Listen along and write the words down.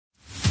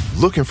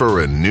Looking for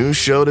a new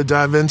show to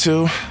dive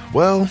into?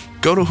 Well,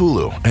 go to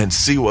Hulu and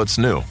see what's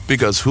new,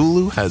 because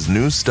Hulu has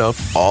new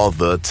stuff all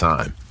the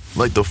time.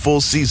 Like the full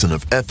season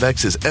of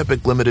FX's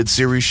epic limited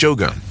series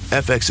Shogun,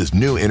 FX's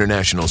new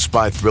international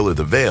spy thriller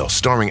The Veil,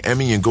 starring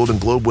Emmy and Golden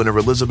Globe winner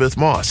Elizabeth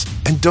Moss.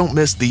 And don't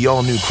miss the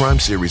all-new crime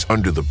series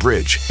Under the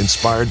Bridge,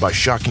 inspired by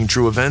shocking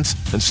true events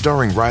and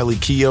starring Riley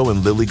Keough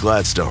and Lily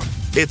Gladstone.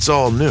 It's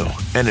all new,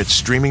 and it's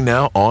streaming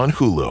now on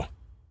Hulu.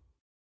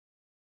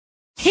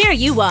 Here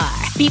you are,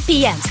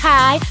 BPMs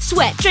high,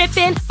 sweat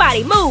dripping,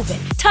 body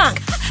moving, tongue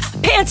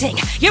panting.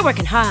 You're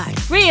working hard,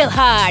 real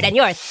hard, and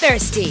you're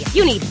thirsty.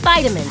 You need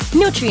vitamins,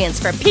 nutrients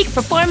for peak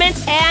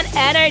performance and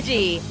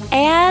energy.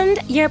 And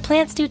your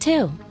plants do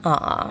too.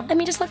 Aw, I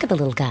mean, just look at the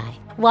little guy.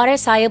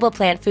 Water-soluble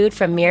plant food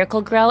from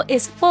Miracle Grow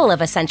is full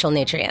of essential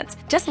nutrients.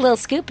 Just a little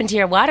scoop into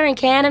your watering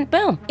can and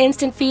boom,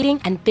 instant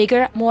feeding and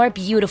bigger, more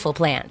beautiful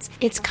plants.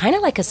 It's kind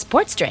of like a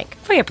sports drink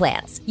for your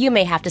plants. You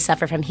may have to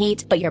suffer from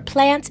heat, but your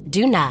plants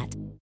do not.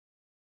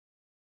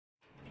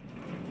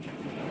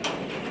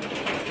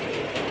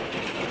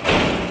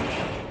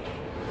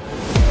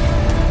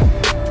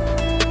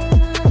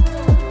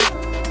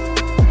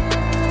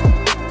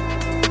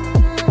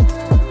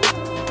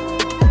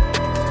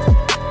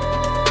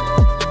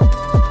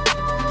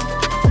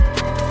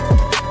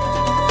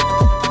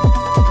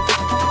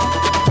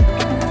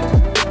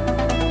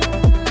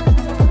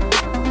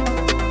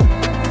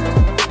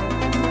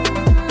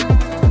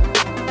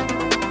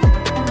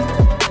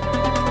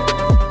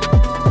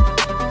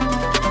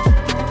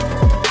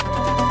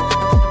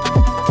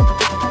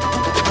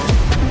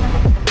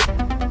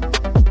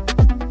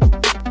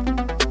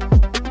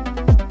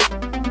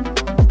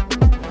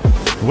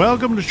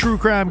 Welcome to True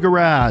Crime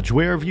Garage.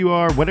 Wherever you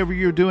are, whatever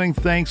you're doing,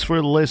 thanks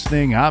for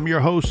listening. I'm your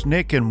host,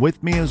 Nick, and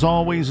with me, as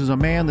always, is a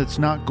man that's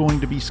not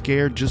going to be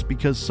scared just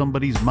because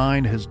somebody's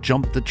mind has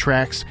jumped the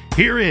tracks.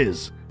 Here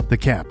is the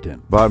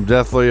captain. But I'm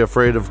deathly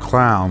afraid of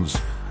clowns.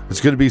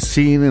 It's good to be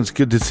seen, and it's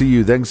good to see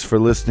you. Thanks for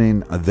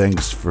listening.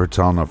 Thanks for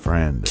telling a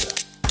friend.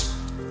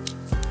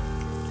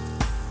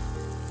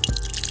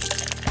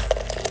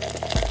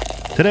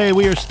 Today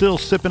we are still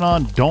sipping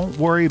on Don't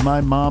Worry,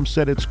 My Mom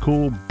Said It's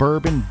Cool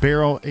Bourbon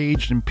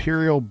Barrel-Aged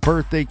Imperial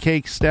Birthday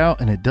Cake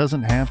Stout, and it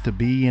doesn't have to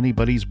be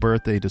anybody's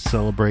birthday to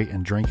celebrate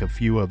and drink a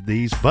few of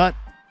these, but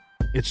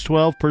it's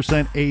 12%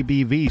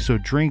 ABV, so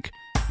drink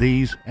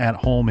these at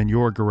home in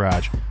your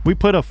garage. We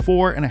put a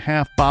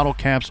 4.5 bottle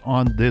caps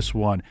on this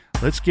one.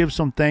 Let's give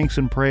some thanks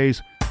and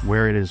praise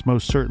where it is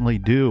most certainly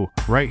due.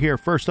 Right here,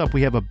 first up,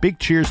 we have a big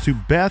cheers to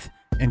Beth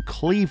in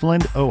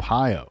Cleveland,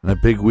 Ohio. And a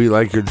big We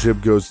Like Your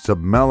Jib goes to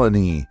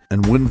Melanie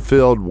in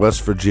Winfield,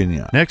 West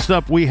Virginia. Next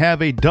up, we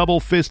have a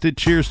double-fisted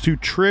cheers to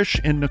Trish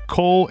and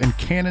Nicole in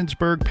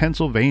Canonsburg,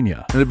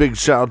 Pennsylvania. And a big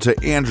shout out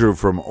to Andrew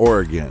from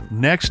Oregon.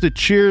 Next, a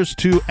cheers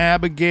to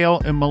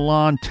Abigail in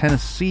Milan,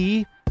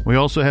 Tennessee. We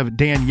also have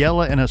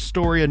Daniela in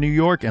Astoria, New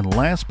York. And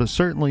last but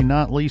certainly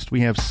not least,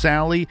 we have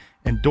Sally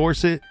in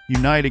Dorset,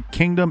 United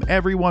Kingdom.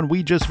 Everyone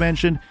we just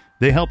mentioned,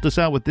 they helped us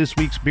out with this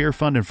week's beer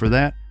fund, and for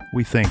that,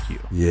 we thank you.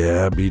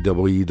 Yeah,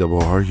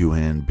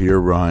 BWERUN, Beer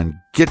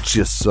Run. Get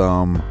you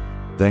some.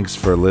 Thanks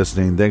for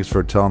listening. Thanks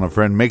for telling a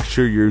friend. Make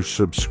sure you're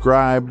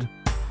subscribed,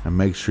 and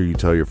make sure you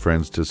tell your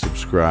friends to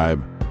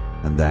subscribe.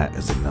 And that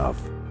is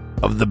enough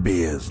of the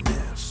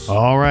business.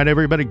 All right,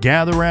 everybody,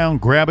 gather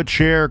around, grab a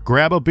chair,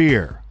 grab a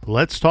beer.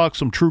 Let's talk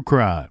some true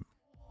crime.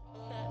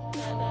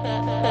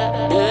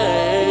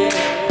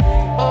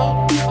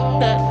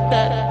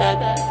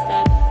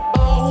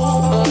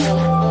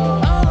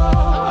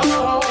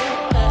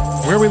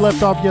 Where we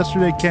left off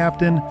yesterday,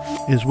 Captain,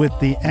 is with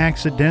the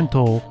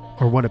accidental,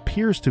 or what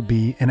appears to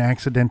be an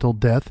accidental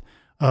death,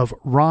 of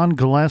Ron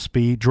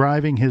Gillespie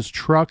driving his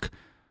truck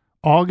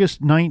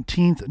August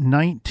 19th,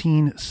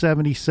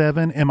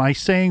 1977. Am I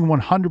saying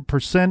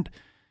 100%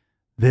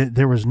 that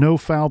there was no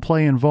foul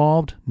play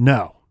involved?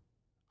 No.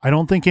 I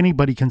don't think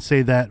anybody can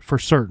say that for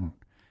certain.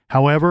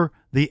 However,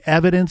 the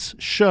evidence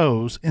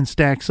shows and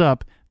stacks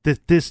up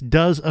that this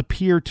does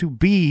appear to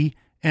be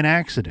an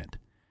accident.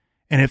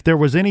 And if there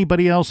was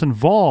anybody else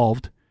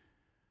involved,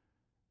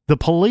 the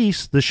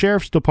police, the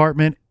sheriff's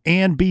department,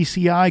 and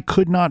BCI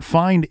could not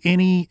find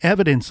any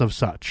evidence of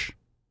such.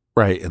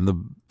 Right, and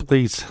the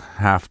police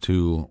have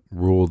to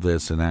rule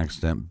this an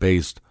accident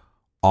based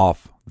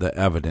off the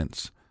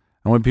evidence.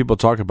 And when people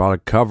talk about a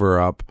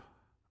cover-up,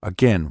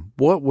 again,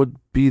 what would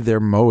be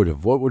their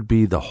motive? What would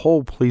be the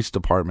whole police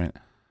department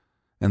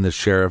and the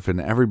sheriff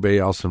and everybody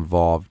else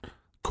involved,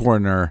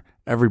 coroner,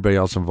 everybody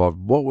else involved,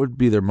 what would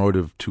be their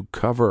motive to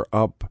cover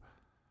up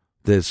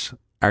this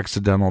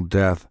accidental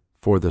death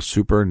for the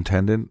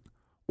superintendent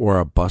or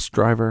a bus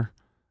driver?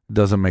 It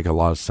doesn't make a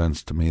lot of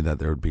sense to me that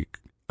there would be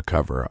a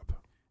cover-up.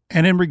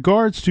 And in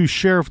regards to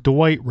Sheriff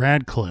Dwight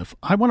Radcliffe,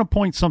 I want to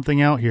point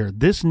something out here.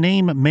 This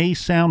name may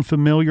sound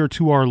familiar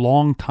to our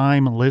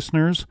longtime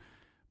listeners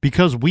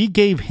because we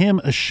gave him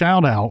a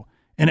shout-out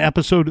in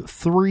episode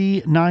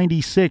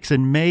 396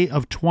 in May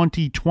of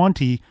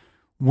 2020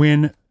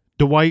 when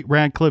Dwight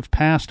Radcliffe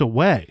passed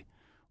away.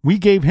 We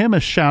gave him a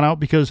shout-out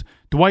because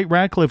Dwight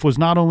Ratcliffe was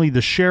not only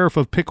the sheriff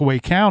of Pickaway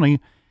County,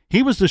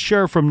 he was the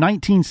sheriff from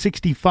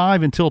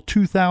 1965 until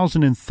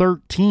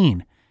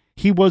 2013.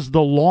 He was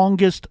the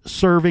longest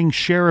serving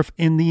sheriff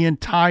in the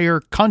entire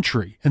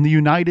country, in the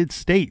United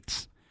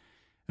States.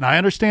 And I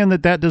understand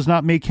that does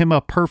not make him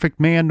a perfect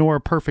man nor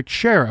a perfect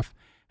sheriff.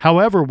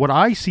 However, what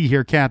I see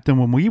here, Captain,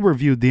 when we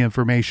reviewed the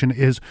information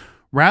is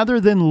rather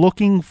than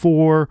looking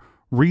for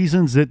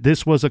reasons that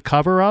this was a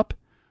cover-up,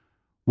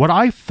 what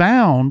I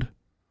found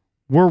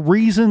were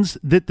reasons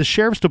that the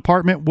sheriff's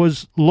department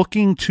was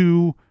looking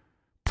to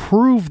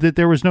prove that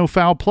there was no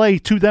foul play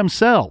to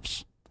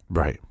themselves.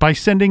 Right. By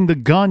sending the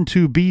gun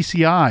to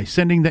BCI,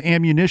 sending the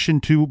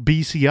ammunition to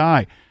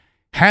BCI.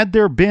 Had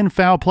there been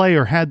foul play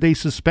or had they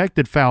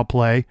suspected foul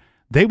play,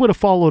 they would have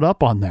followed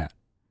up on that.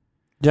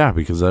 Yeah,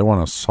 because they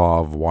want to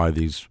solve why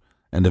these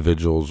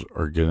individuals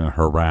are getting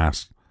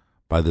harassed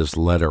by this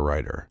letter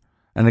writer.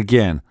 And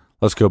again,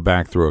 let's go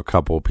back through a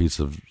couple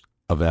pieces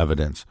of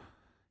evidence.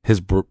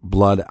 His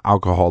blood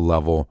alcohol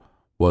level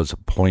was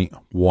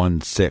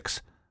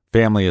 0.16.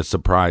 Family is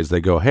surprised.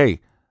 They go, hey,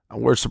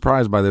 we're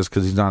surprised by this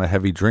because he's not a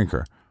heavy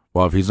drinker.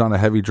 Well, if he's not a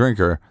heavy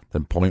drinker,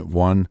 then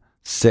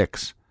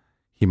 0.16.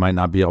 He might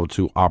not be able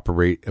to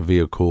operate a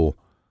vehicle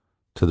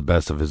to the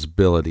best of his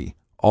ability.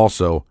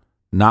 Also,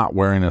 not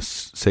wearing a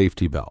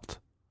safety belt.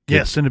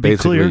 Yes, and to be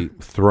clear, basically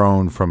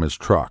thrown from his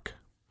truck.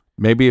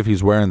 Maybe if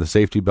he's wearing the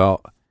safety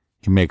belt,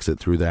 he makes it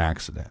through the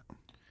accident.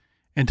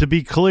 And to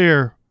be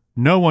clear,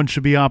 no one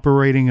should be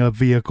operating a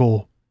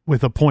vehicle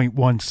with a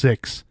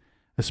 0.16,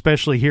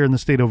 especially here in the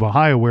state of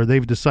Ohio, where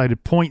they've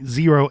decided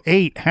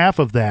 0.08, half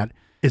of that,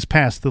 is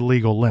past the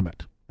legal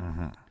limit.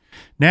 Mm-hmm.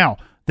 Now,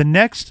 the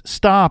next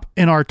stop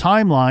in our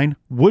timeline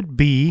would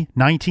be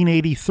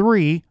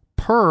 1983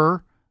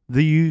 per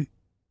the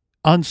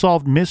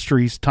Unsolved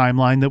Mysteries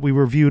timeline that we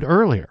reviewed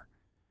earlier.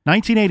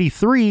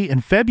 1983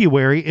 in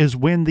February is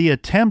when the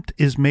attempt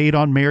is made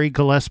on Mary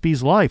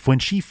Gillespie's life, when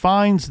she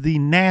finds the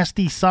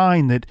nasty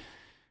sign that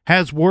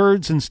has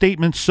words and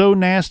statements so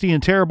nasty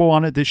and terrible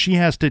on it that she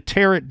has to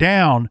tear it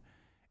down.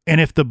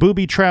 And if the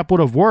booby trap would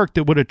have worked,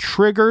 it would have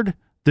triggered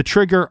the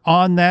trigger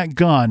on that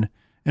gun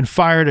and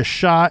fired a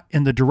shot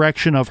in the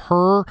direction of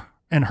her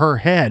and her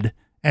head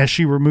as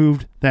she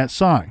removed that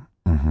sign.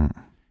 Mm-hmm.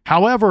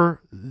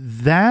 However,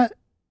 that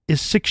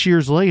is 6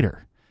 years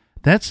later.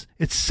 It's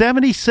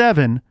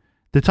 77,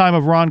 the time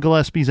of Ron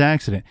Gillespie's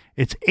accident.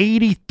 It's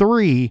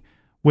 83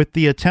 with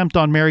the attempt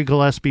on Mary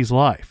Gillespie's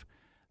life.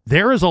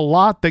 There is a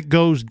lot that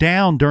goes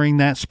down during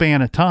that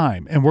span of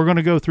time, and we're going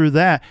to go through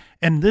that.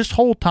 And this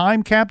whole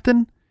time,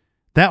 Captain,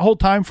 that whole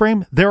time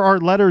frame, there are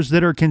letters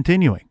that are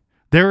continuing.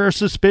 There are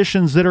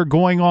suspicions that are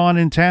going on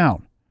in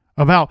town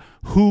about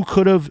who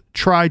could have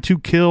tried to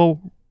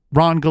kill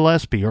Ron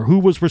Gillespie or who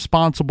was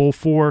responsible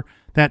for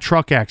that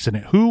truck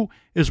accident. Who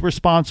is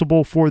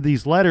responsible for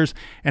these letters,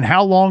 and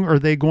how long are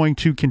they going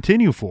to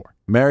continue for?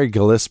 Mary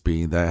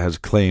Gillespie that has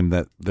claimed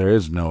that there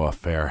is no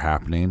affair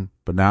happening,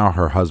 but now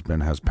her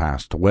husband has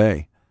passed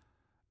away.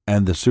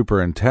 And the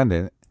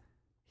superintendent,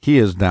 he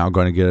is now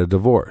going to get a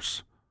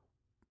divorce.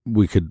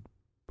 We could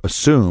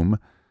assume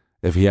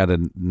if he had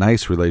a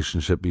nice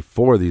relationship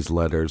before these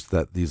letters,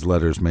 that these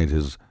letters made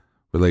his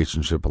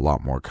relationship a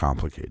lot more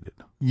complicated.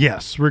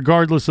 Yes,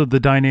 regardless of the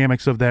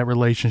dynamics of that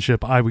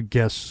relationship, I would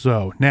guess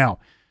so. Now,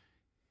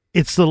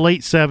 it's the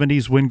late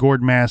 70s when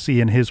Gordon Massey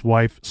and his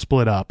wife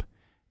split up.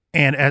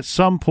 And at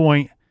some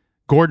point,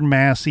 Gordon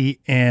Massey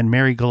and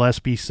Mary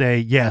Gillespie say,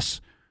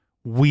 yes,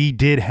 we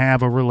did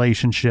have a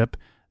relationship.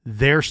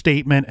 Their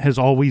statement has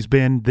always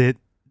been that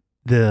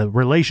the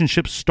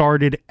relationship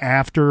started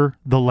after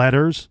the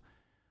letters.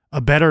 A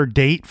better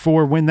date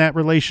for when that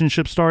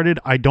relationship started,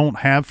 I don't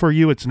have for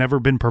you. It's never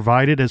been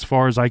provided as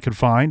far as I could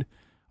find,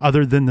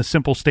 other than the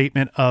simple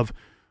statement of,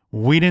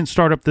 we didn't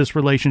start up this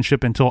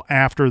relationship until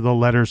after the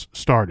letters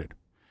started.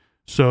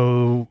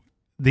 So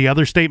the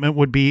other statement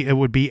would be, it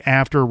would be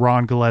after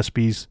Ron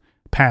Gillespie's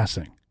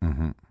passing.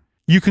 Mm-hmm.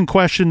 You can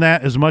question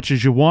that as much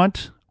as you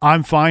want.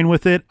 I'm fine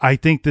with it. I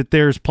think that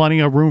there's plenty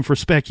of room for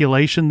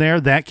speculation there.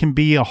 That can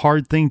be a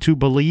hard thing to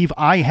believe.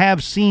 I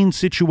have seen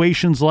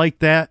situations like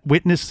that,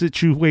 witnessed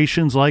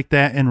situations like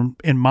that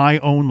in my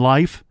own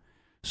life.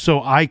 So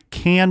I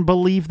can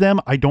believe them.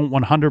 I don't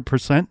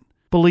 100%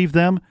 believe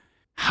them.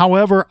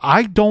 However,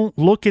 I don't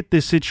look at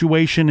this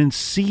situation and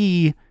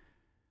see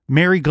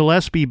Mary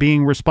Gillespie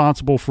being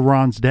responsible for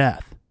Ron's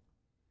death.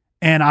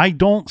 And I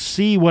don't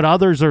see what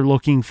others are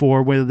looking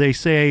for, whether they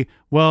say,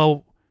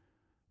 well,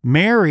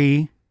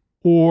 Mary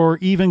or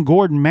even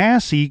Gordon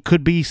Massey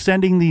could be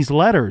sending these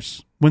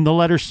letters when the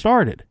letters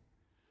started.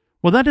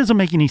 Well, that doesn't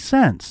make any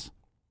sense.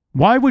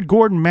 Why would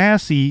Gordon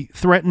Massey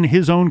threaten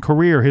his own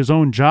career, his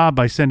own job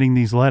by sending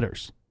these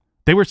letters?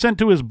 They were sent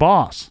to his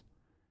boss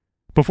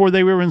before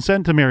they were even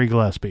sent to Mary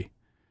Gillespie.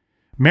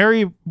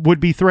 Mary would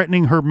be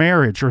threatening her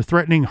marriage or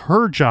threatening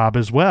her job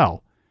as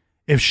well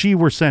if she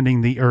were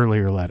sending the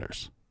earlier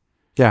letters.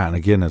 Yeah, and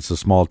again, it's a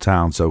small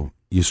town, so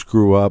you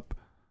screw up,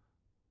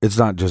 it's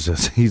not just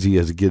as easy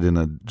as getting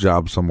a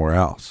job somewhere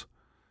else.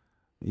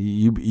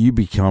 you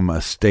become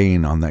a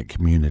stain on that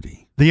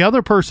community. The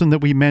other person that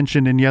we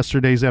mentioned in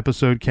yesterday's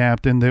episode,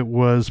 Captain, that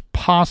was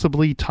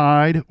possibly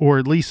tied or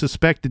at least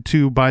suspected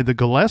to by the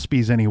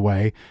Gillespies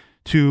anyway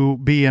to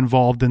be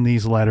involved in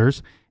these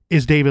letters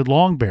is David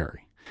Longberry.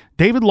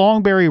 David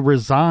Longberry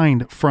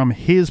resigned from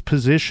his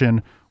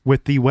position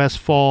with the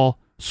Westfall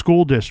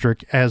School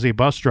District as a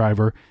bus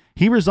driver.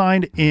 He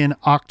resigned in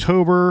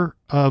October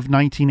of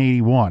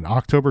 1981,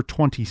 October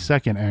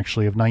 22nd,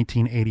 actually, of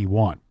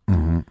 1981.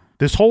 Mm-hmm.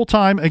 This whole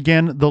time,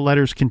 again, the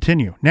letters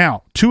continue.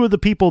 Now, two of the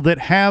people that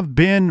have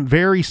been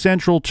very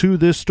central to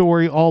this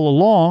story all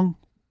along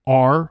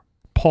are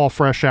Paul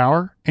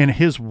Freshour and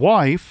his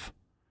wife,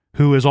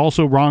 who is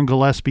also Ron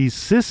Gillespie's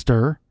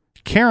sister,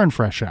 Karen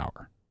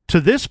Freshour. To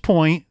this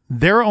point,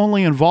 their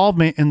only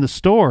involvement in the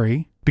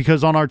story,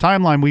 because on our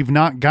timeline we've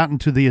not gotten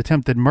to the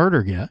attempted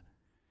murder yet,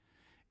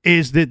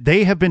 is that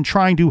they have been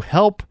trying to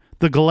help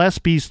the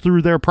Gillespies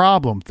through their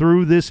problem,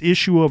 through this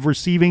issue of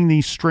receiving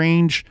these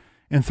strange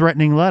and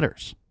threatening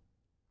letters.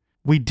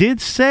 We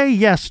did say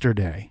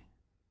yesterday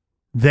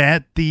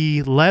that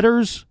the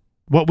letters,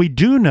 what we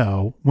do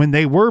know, when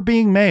they were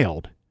being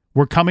mailed,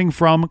 were coming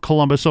from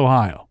Columbus,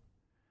 Ohio,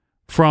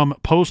 from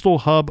Postal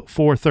Hub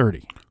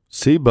 430.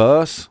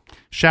 C-Bus.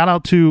 Shout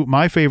out to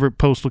my favorite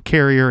postal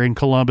carrier in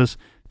Columbus,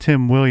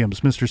 Tim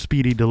Williams, Mr.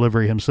 Speedy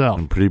Delivery himself.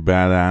 And pretty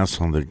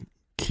badass on the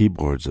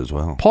keyboards as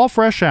well. Paul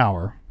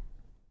Freshour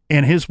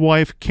and his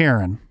wife,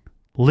 Karen,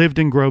 lived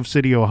in Grove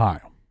City,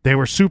 Ohio. They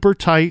were super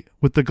tight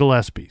with the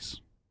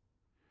Gillespies.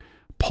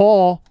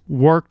 Paul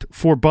worked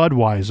for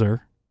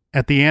Budweiser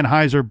at the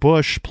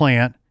Anheuser-Busch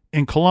plant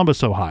in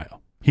Columbus,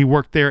 Ohio. He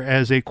worked there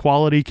as a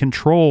quality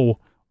control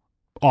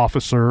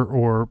officer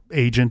or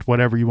agent,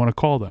 whatever you want to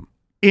call them.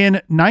 In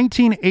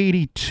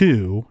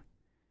 1982,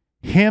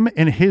 him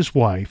and his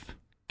wife,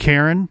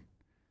 Karen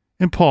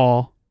and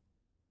Paul,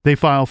 they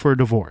filed for a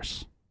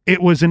divorce.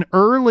 It was in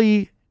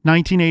early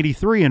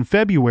 1983 in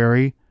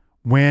February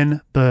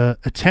when the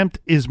attempt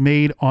is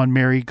made on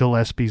Mary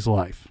Gillespie's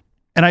life.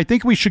 And I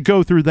think we should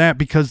go through that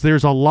because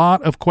there's a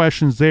lot of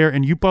questions there,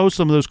 and you posed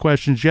some of those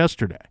questions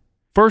yesterday.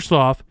 First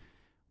off,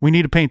 we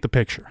need to paint the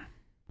picture.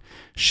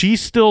 She's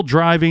still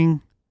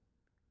driving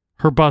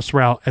her bus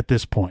route at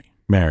this point.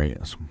 Mary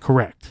is.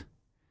 Correct.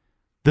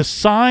 The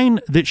sign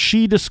that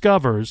she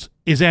discovers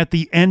is at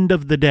the end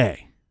of the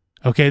day.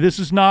 Okay, this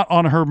is not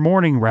on her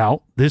morning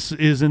route. This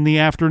is in the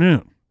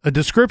afternoon. A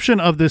description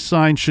of this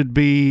sign should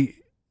be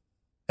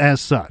as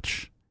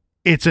such.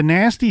 It's a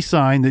nasty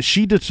sign that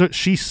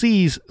she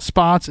sees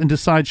spots and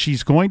decides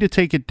she's going to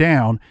take it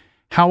down.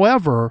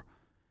 However,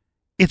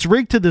 it's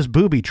rigged to this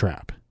booby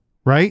trap,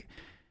 right?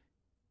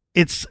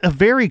 It's a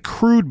very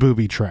crude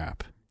booby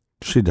trap.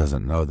 She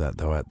doesn't know that,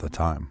 though, at the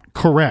time.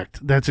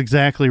 Correct. That's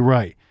exactly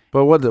right.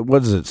 But what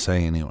does it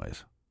say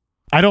anyways?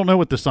 I don't know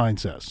what the sign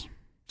says.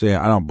 So,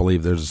 yeah, I don't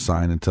believe there's a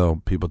sign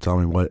until people tell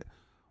me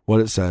what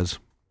it says.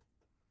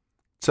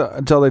 So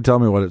until they tell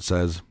me what it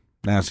says,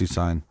 nasty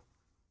sign,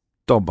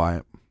 don't buy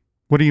it.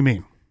 What do you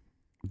mean?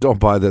 Don't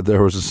buy that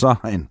there was a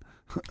sign.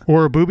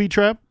 Or a booby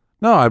trap?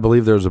 No, I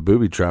believe there's a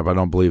booby trap. I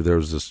don't believe there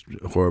was this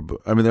horrible.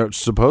 I mean,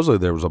 supposedly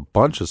there was a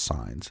bunch of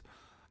signs,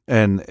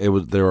 and they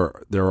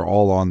were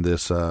all on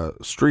this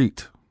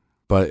street,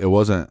 but it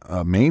wasn't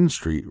a main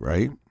street,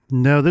 right?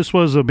 No, this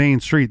was a main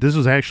street. This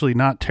is actually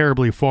not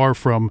terribly far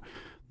from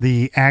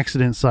the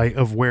accident site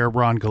of where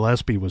Ron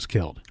Gillespie was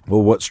killed.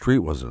 Well, what street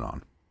was it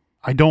on?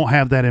 I don't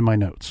have that in my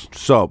notes.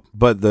 So,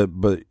 but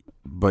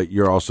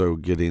you're also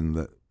getting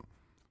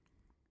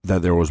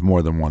that there was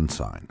more than one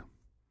sign.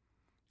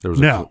 There was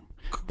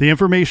the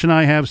information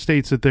I have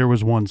states that there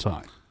was one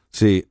sign.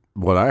 See,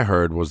 what I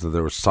heard was that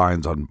there were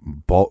signs on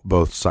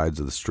both sides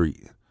of the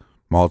street,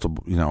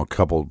 multiple, a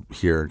couple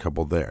here, a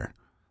couple there,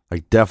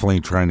 like definitely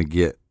trying to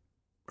get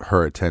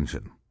her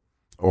attention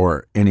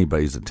or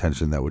anybody's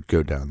attention that would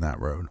go down that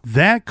road.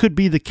 That could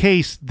be the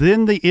case.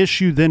 Then the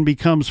issue then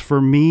becomes for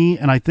me,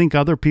 and I think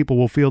other people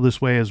will feel this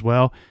way as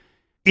well.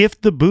 If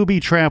the booby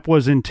trap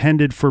was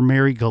intended for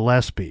Mary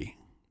Gillespie,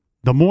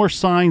 the more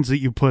signs that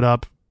you put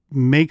up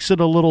makes it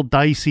a little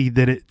dicey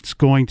that it's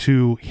going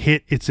to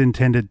hit its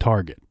intended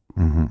target.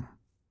 Mm-hmm.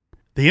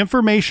 The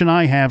information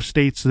I have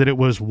states that it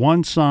was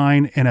one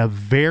sign in a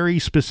very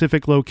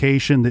specific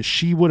location that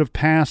she would have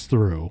passed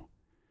through,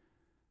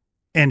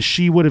 and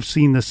she would have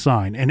seen this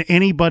sign, and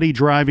anybody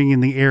driving in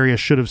the area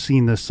should have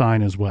seen this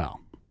sign as well.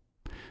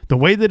 The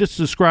way that it's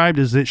described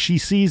is that she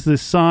sees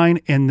this sign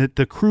and that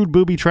the crude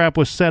booby trap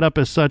was set up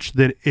as such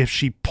that if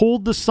she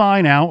pulled the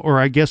sign out, or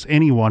I guess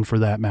anyone for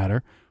that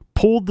matter,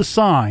 pulled the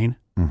sign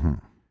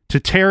to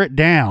tear it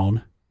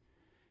down,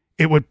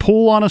 it would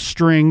pull on a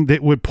string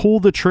that would pull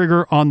the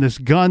trigger on this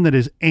gun that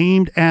is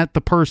aimed at the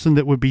person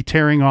that would be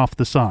tearing off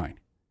the sign.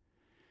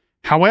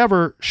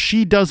 However,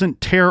 she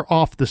doesn't tear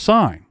off the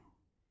sign.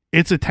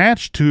 It's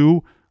attached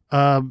to,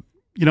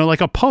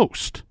 like a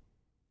post.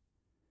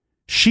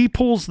 She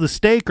pulls the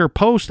stake or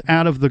post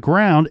out of the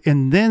ground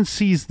and then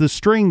sees the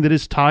string that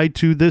is tied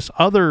to this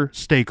other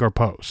stake or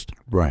post.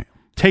 Right.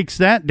 Takes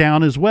that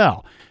down as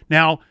well.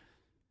 Now,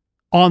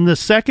 on the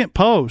second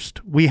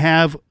post, we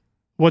have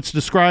what's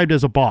described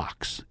as a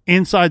box.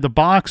 Inside the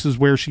box is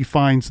where she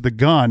finds the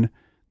gun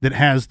that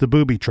has the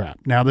booby trap.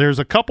 Now, there's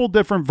a couple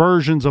different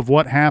versions of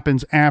what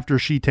happens after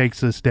she takes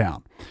this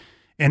down.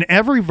 In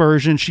every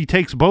version, she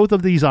takes both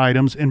of these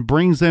items and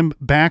brings them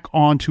back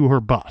onto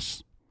her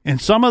bus. In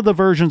some of the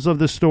versions of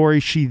the story,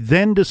 she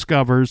then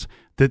discovers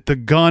that the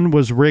gun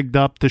was rigged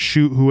up to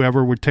shoot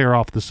whoever would tear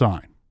off the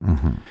sign.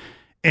 Mm-hmm.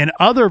 In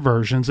other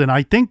versions, and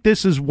I think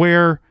this is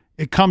where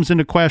it comes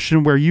into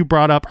question where you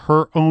brought up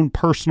her own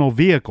personal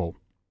vehicle.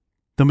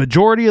 The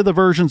majority of the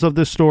versions of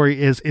this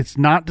story is it's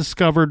not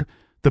discovered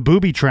the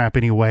booby trap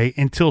anyway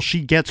until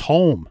she gets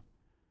home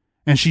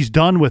and she's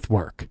done with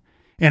work.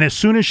 And as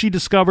soon as she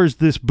discovers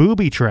this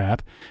booby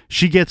trap,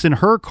 she gets in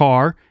her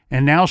car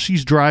and now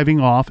she's driving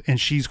off and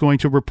she's going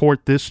to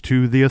report this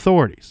to the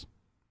authorities.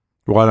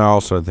 Well, I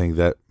also think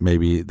that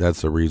maybe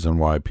that's the reason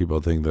why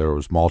people think there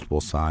was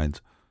multiple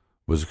signs,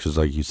 was because,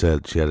 like you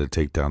said, she had to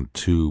take down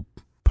 2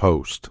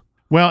 posts.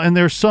 Well, and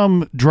there's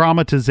some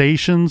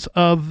dramatizations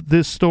of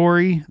this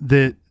story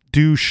that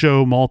do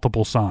show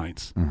multiple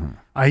signs. Mm-hmm.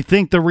 I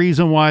think the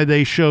reason why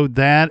they showed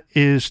that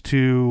is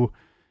to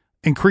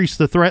increase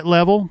the threat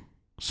level.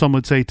 Some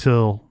would say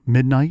till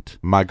midnight.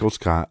 Michael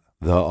Scott,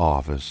 The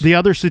Office. The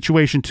other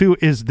situation, too,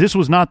 is this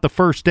was not the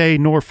first day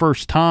nor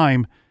first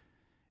time.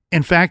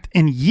 In fact,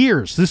 in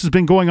years, this has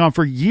been going on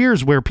for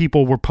years where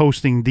people were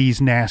posting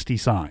these nasty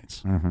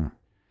signs. Mm-hmm.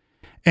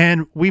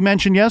 And we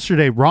mentioned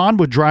yesterday, Ron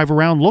would drive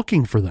around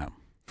looking for them.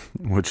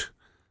 Which,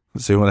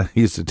 see, when I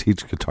used to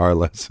teach guitar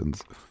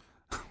lessons,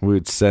 we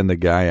would send a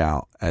guy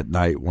out at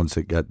night once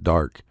it got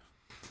dark,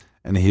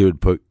 and he would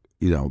put,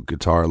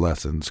 guitar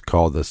lessons,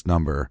 call this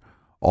number,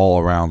 all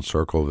around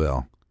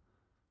Circleville.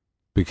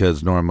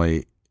 Because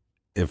normally,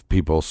 if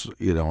people,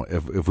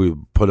 if we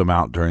put them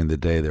out during the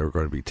day, they were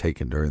going to be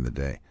taken during the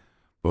day.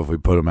 But if we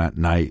put them at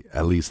night,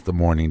 at least the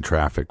morning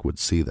traffic would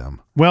see them.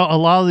 Well, a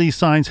lot of these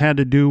signs had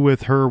to do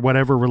with her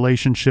whatever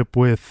relationship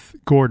with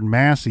Gordon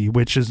Massey,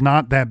 which is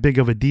not that big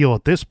of a deal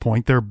at this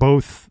point. They're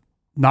both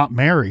not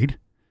married.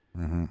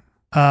 Mm-hmm.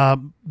 But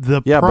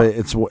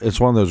it's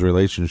one of those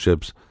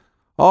relationships.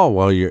 Oh,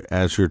 well,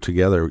 as you're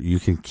together, you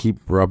can keep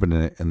rubbing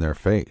it in their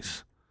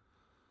face.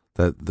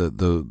 That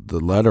the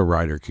letter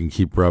writer can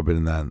keep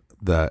rubbing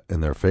that in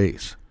their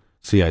face.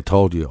 See, I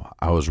told you,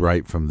 I was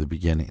right from the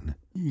beginning.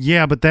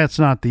 Yeah, but that's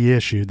not the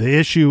issue. The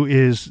issue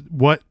is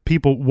what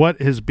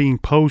is being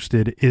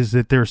posted is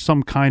that there's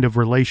some kind of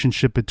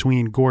relationship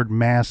between Gordon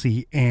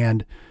Massey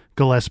and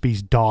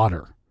Gillespie's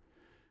daughter,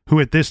 who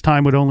at this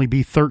time would only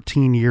be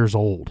 13 years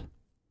old.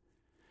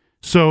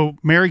 So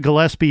Mary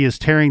Gillespie is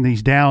tearing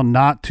these down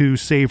not to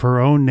save her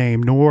own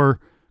name nor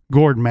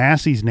Gordon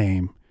Massey's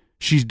name.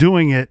 She's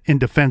doing it in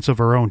defense of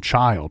her own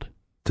child.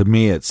 To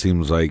me, it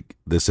seems like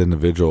this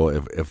individual,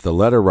 if the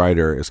letter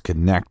writer is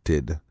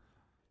connected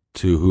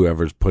to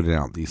whoever's putting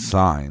out these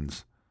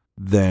signs,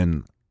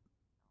 then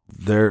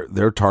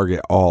their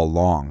target all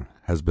along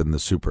has been the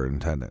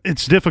superintendent.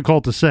 It's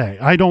difficult to say.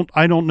 I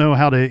don't know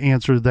how to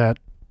answer that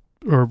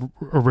or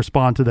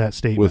respond to that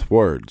statement with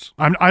words.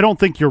 I don't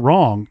think you're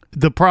wrong.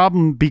 The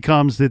problem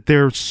becomes that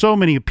there's so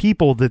many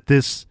people that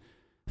this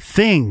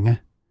thing,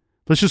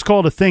 let's just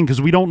call it a thing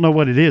because we don't know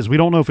what it is. We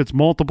don't know if it's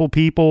multiple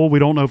people. We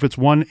don't know if it's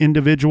one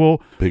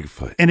individual.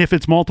 Bigfoot. And if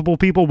it's multiple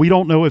people, we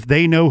don't know if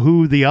they know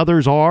who the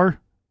others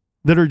are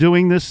that are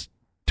doing this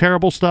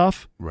terrible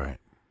stuff. Right.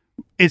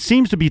 It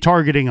seems to be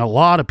targeting a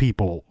lot of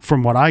people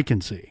from what I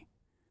can see.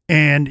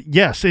 And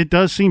yes, it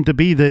does seem to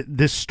be that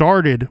this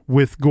started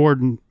with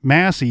Gordon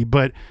Massey,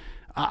 but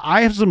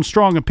I have some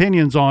strong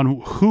opinions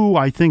on who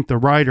I think the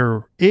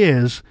writer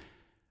is.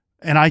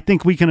 And I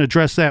think we can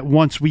address that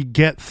once we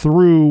get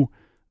through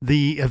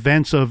the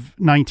events of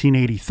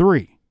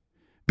 1983,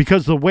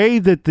 because the way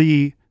that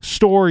the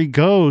story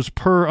goes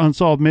per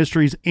Unsolved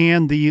Mysteries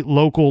and the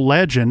local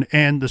legend,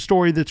 and the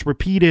story that's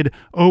repeated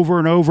over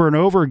and over and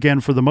over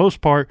again for the most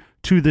part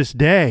to this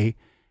day,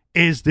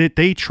 is that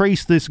they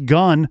trace this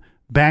gun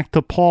back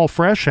to Paul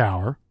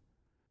Freshour.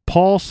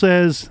 Paul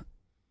says,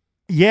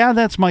 yeah,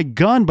 that's my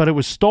gun, but it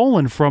was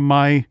stolen from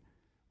my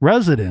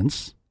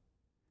residence.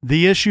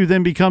 The issue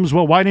then becomes,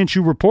 well, why didn't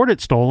you report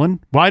it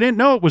stolen? Well, I didn't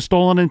know it was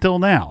stolen until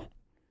now.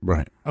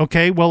 Right.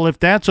 Okay, well, if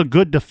that's a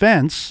good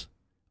defense,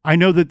 I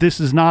know that this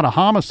is not a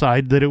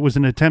homicide, that it was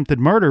an attempted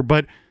murder,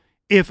 but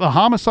if a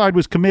homicide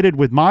was committed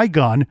with my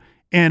gun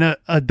and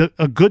a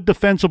good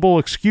defensible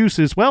excuse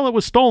is, well, it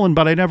was stolen,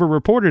 but I never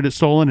reported it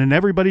stolen, and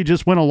everybody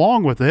just went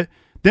along with it,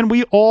 then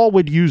we all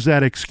would use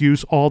that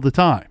excuse all the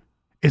time.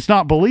 It's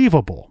not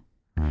believable.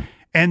 Mm.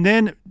 And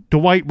then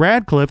Dwight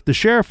Radcliffe, the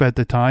sheriff at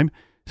the time,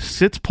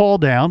 sits Paul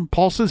down.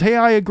 Paul says, hey,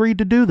 I agreed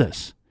to do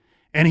this.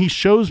 And he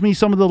shows me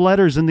some of the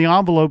letters in the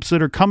envelopes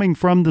that are coming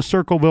from the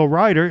Circleville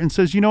writer and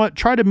says, you know what,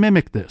 try to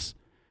mimic this.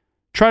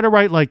 Try to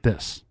write like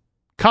this.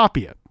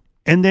 Copy it.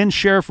 And then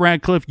Sheriff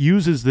Radcliffe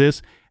uses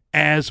this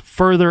as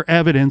further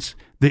evidence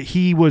that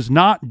he was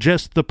not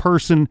just the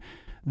person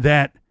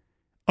that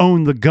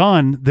owned the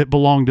gun that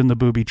belonged in the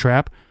booby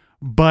trap,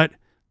 but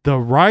the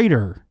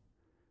writer.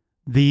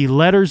 The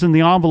letters in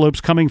the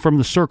envelopes coming from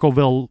the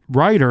Circleville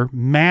writer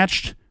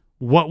matched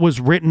what was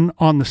written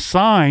on the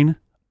sign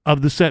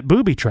of the set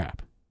booby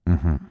trap.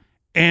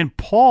 And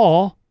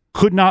Paul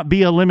could not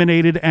be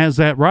eliminated as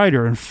that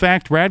writer. In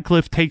fact,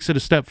 Radcliffe takes it a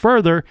step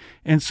further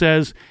and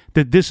says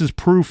that this is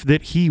proof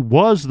that he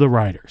was the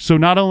writer. So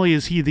not only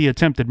is he the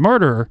attempted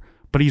murderer,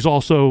 but he's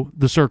also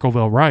the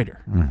Circleville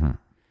writer.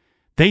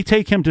 They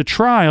take him to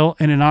trial,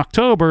 and in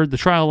October, the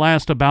trial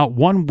lasts about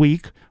 1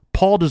 week.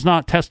 Paul does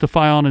not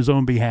testify on his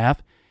own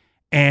behalf,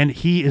 and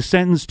he is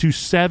sentenced to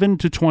 7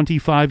 to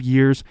 25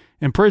 years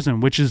in prison,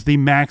 which is the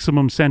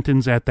maximum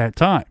sentence at that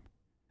time.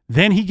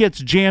 Then he gets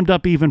jammed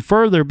up even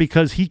further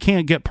because he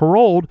can't get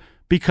paroled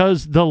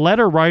because the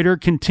letter writer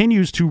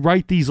continues to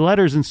write these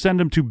letters and send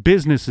them to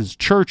businesses,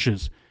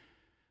 churches,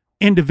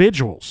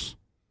 individuals.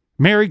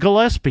 Mary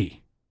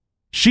Gillespie,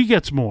 she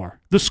gets more.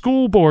 The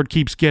school board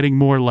keeps getting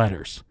more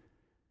letters.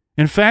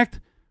 In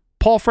fact,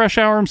 Paul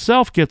Freshour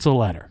himself gets a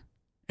letter.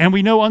 And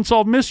we know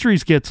Unsolved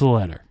Mysteries gets a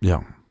letter.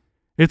 Yeah.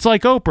 It's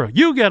like Oprah.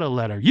 You get a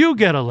letter. You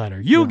get a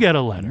letter. You get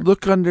a letter.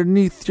 Look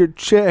underneath your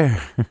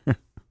chair.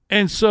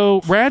 And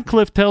so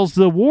Radcliffe tells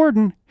the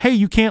warden, hey,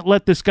 you can't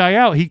let this guy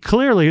out. He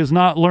clearly has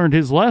not learned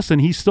his lesson.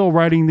 He's still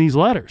writing these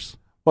letters.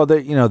 Well,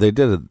 they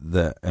did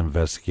the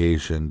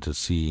investigation to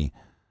see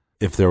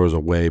if there was a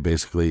way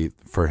basically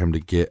for him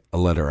to get a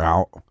letter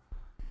out.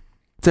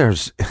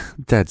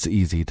 That's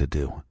easy to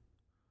do.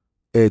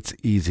 It's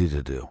easy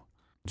to do.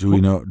 Do we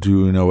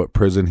know what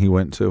prison he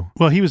went to?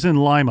 Well, he was in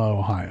Lima,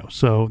 Ohio.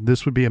 So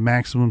this would be a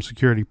maximum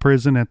security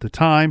prison at the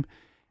time.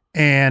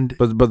 And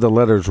but the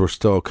letters were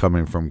still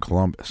coming from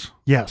Columbus.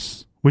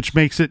 Yes, which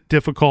makes it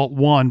difficult,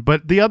 one.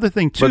 But the other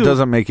thing, too. But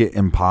doesn't make it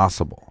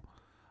impossible.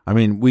 I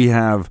mean, we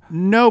have...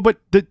 No, but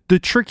the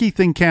tricky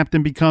thing,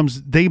 Captain,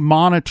 becomes they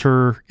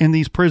monitor, in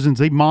these prisons,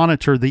 they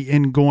monitor the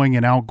ingoing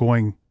and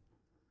outgoing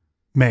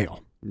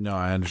mail. No,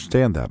 I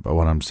understand that. But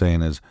what I'm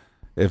saying is,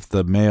 if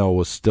the mail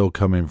was still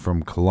coming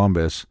from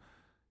Columbus,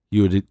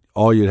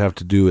 all you'd have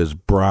to do is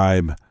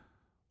bribe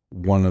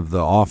one of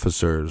the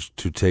officers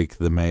to take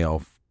the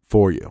mail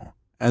for you,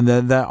 and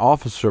then that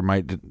officer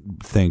might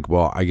think,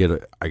 well, I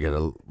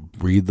gotta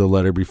read the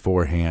letter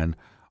beforehand.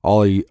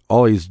 All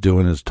he's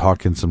doing is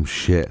talking some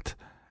shit,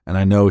 and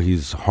I know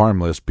he's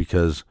harmless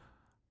because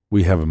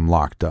we have him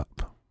locked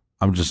up.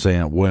 I'm just saying,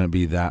 it wouldn't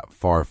be that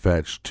far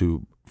fetched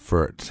to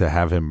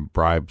have him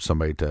bribe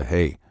somebody to,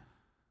 hey,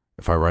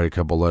 if I write a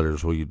couple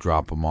letters, will you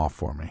drop them off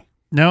for me?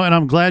 No, and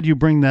I'm glad you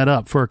bring that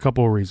up for a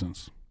couple of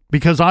reasons,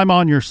 because I'm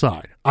on your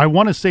side. I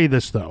want to say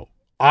this though.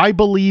 I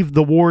believe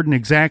the warden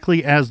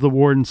exactly as the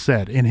warden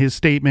said in his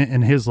statement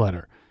in his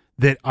letter,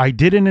 that I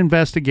did an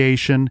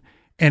investigation,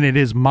 and it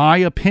is my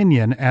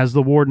opinion as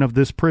the warden of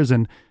this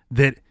prison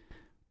that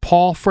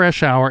Paul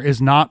Freshour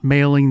is not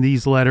mailing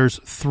these letters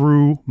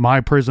through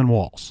my prison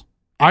walls.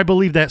 I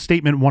believe that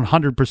statement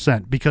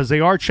 100% because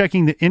they are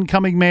checking the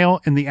incoming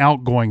mail and the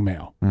outgoing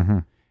mail.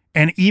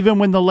 And even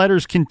when the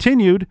letters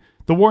continued,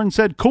 the warden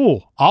said,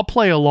 cool, I'll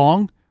play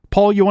along.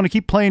 Paul, you want to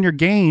keep playing your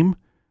game?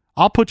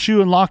 I'll put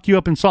you and lock you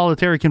up in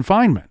solitary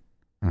confinement.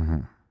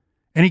 And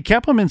he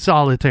kept him in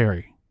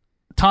solitary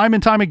time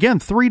and time again,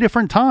 3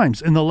 different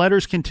times. And the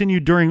letters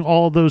continued during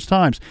all of those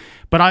times.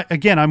 But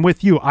I'm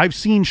with you. I've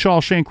seen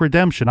Shawshank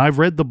Redemption. I've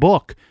read the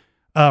book.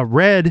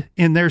 Red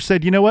in there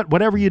said, you know what?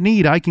 Whatever you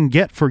need, I can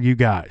get for you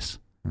guys.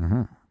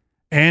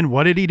 And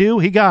what did he do?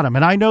 He got him.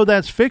 And I know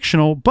that's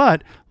fictional,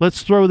 but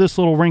let's throw this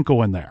little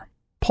wrinkle in there.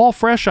 Paul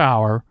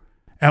Freshour,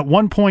 at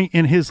one point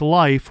in his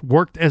life,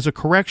 worked as a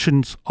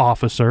corrections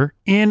officer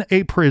in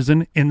a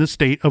prison in the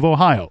state of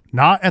Ohio.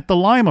 Not at the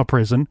Lima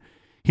prison.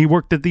 He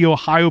worked at the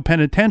Ohio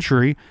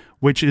Penitentiary,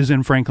 which is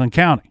in Franklin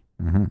County.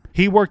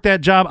 He worked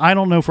that job, I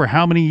don't know for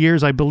how many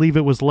years. I believe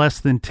it was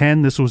less than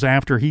 10. This was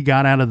after he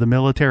got out of the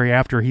military,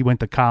 after he went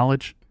to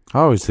college. I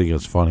always think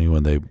it's funny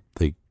when they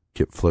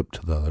get flipped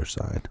to the other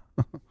side.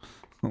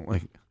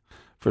 Like,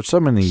 for so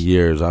many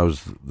years, I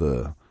was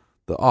the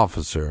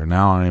officer, and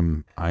now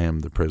I am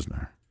the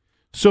prisoner.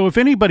 So if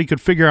anybody could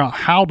figure out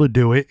how to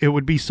do it, it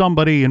would be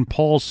somebody in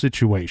Paul's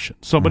situation,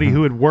 somebody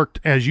who had worked,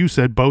 as you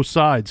said, both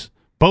sides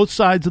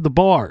of the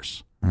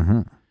bars.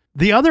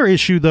 The other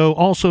issue, though,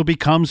 also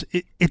becomes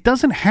it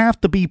doesn't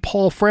have to be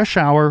Paul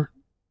Freshour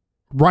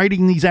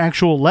writing these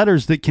actual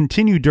letters that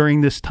continue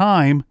during this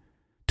time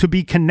to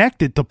be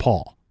connected to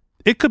Paul.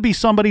 It could be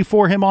somebody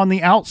for him on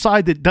the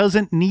outside that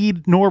doesn't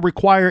need nor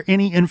require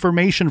any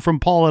information from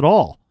Paul at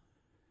all,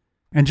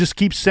 and just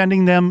keeps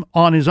sending them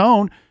on his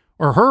own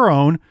or her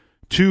own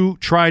to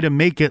try to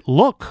make it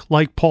look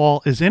like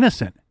Paul is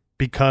innocent.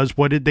 Because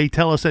what did they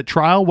tell us at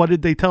trial? What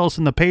did they tell us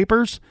in the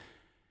papers?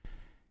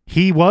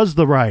 He was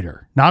the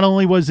writer. Not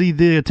only was he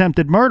the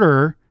attempted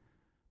murderer,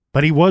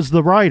 but he was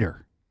the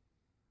writer.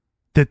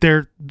 That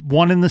they're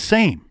one and the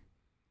same.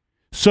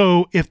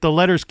 So if the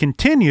letters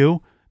continue,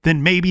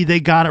 then maybe they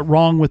got it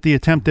wrong with the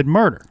attempted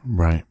murder.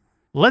 Right.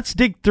 Let's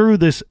dig through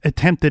this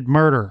attempted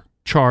murder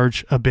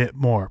charge a bit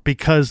more,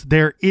 because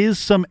there is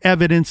some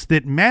evidence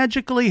that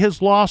magically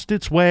has lost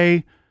its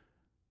way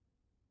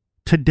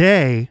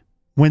today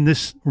when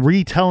this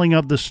retelling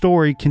of the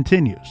story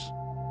continues.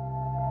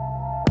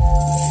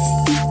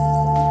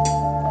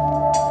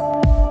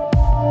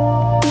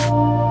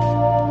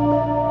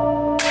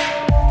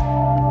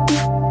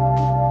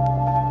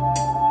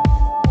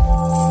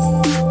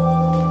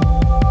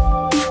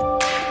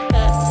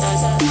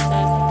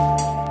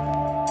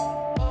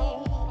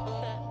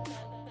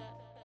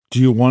 Do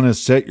you want to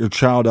set your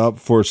child up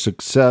for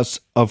success?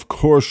 Of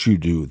course you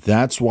do.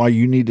 That's why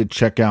you need to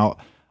check out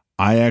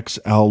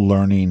IXL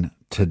Learning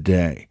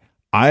today.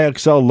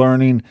 IXL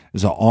Learning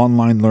is an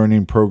online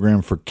learning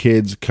program for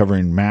kids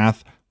covering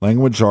math,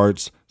 language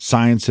arts,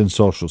 science, and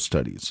social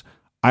studies.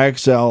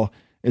 IXL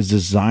is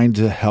designed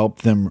to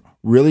help them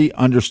really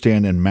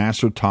understand and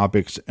master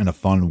topics in a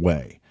fun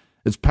way.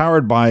 It's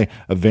powered by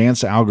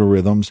advanced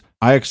algorithms.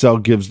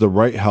 IXL gives the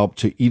right help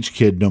to each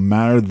kid, no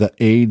matter the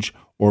age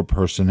or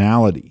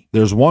personality.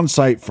 There's one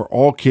site for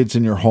all kids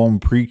in your home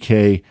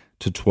pre-K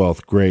to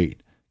 12th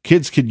grade.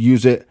 Kids could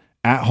use it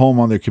at home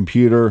on their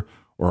computer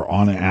or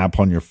on an app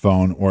on your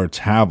phone or a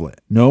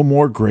tablet. No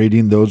more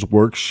grading those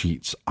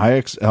worksheets.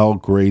 IXL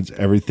grades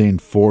everything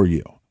for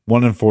you.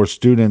 1 in 4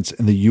 students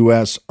in the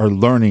U.S. are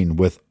learning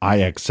with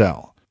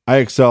IXL.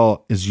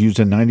 IXL is used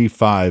in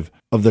 95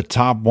 of the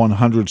top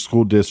 100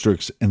 school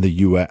districts in the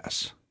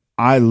U.S.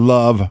 I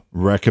love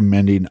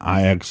recommending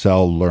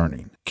IXL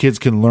Learning. Kids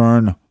can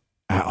learn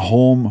at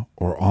home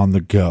or on the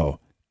go.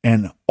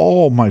 And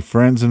all my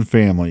friends and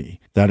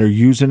family that are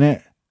using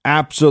it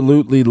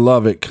absolutely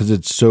love it because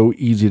it's so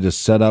easy to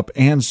set up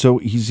and so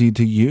easy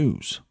to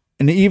use.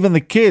 And even the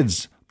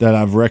kids that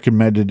I've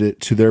recommended it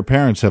to their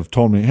parents have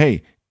told me,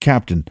 hey,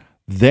 Captain,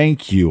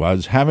 thank you. I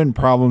was having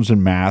problems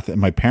in math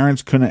and my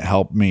parents couldn't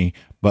help me,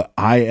 but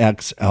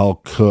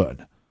IXL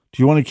could.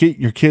 Do you want to get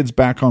your kids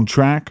back on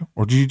track,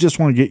 or do you just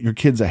want to get your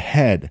kids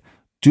ahead?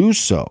 Do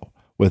so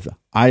with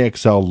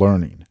IXL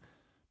Learning.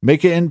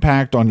 Make an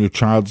impact on your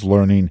child's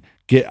learning.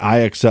 Get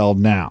IXL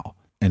now.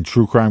 And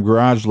True Crime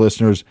Garage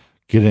listeners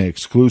get an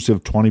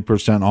exclusive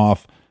 20%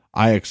 off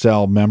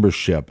IXL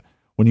membership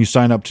when you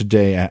sign up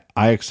today at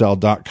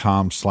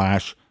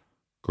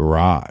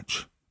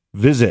IXL.com/garage.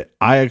 Visit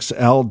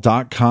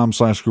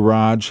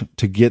IXL.com/garage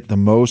to get the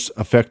most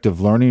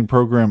effective learning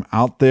program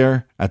out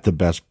there at the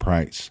best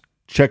price.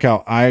 Check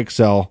out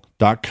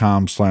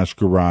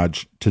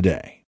IXL.com/garage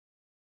today.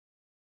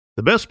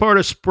 The best part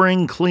of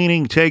spring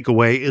cleaning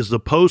takeaway is the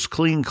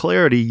post-clean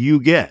clarity you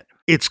get.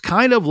 It's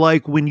kind of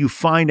like when you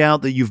find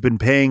out that you've been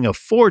paying a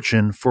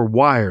fortune for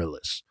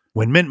wireless.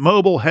 When Mint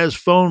Mobile has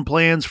phone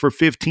plans for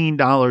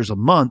 $15 a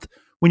month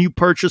when you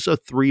purchase a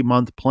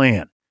 3-month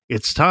plan.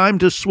 It's time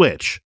to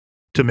switch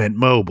to Mint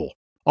Mobile.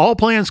 All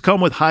plans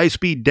come with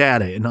high-speed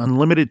data and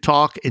unlimited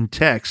talk and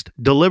text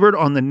delivered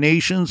on the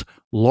nation's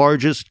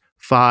largest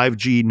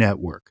 5G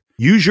network.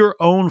 Use your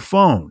own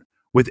phone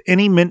with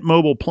any Mint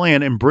Mobile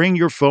plan and bring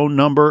your phone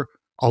number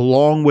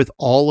along with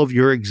all of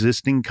your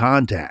existing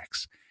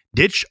contacts.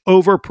 Ditch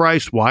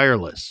overpriced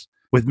wireless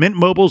with Mint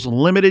Mobile's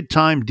limited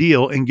time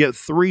deal and get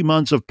 3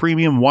 months of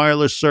premium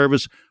wireless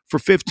service for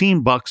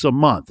 $15 a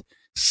month.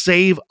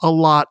 Save a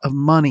lot of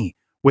money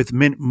with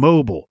Mint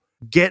Mobile.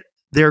 Get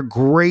their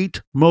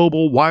great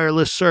mobile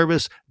wireless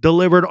service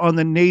delivered on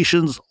the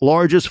nation's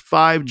largest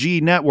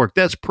 5G network.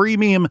 That's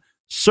premium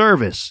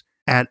service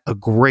at a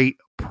great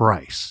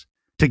price.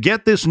 To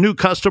get this new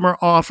customer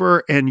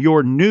offer and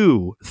your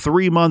new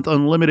 3-month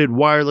unlimited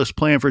wireless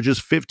plan for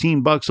just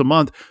 $15 a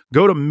month,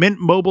 go to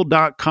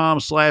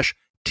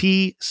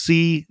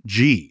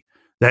mintmobile.com/TCG.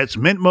 That's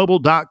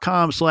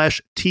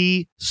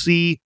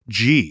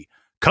mintmobile.com/TCG.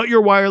 Cut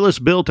your wireless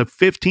bill to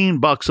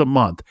 $15 a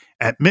month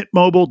at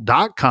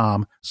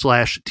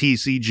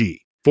mintmobile.com/TCG.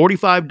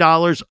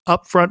 $45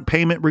 upfront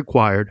payment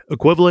required,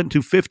 equivalent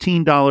to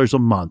 $15 a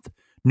month.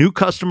 New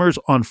customers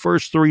on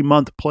first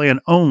 3-month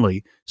plan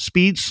only.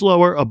 Speed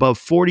slower above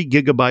 40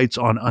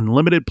 gigabytes on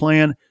unlimited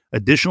plan.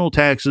 Additional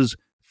taxes,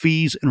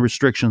 fees, and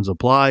restrictions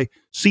apply.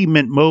 See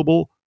Mint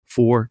Mobile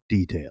for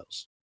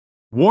details.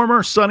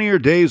 Warmer, sunnier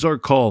days are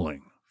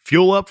calling.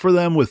 Fuel up for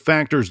them with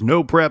Factor's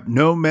no prep,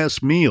 no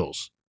mess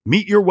meals.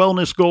 Meet your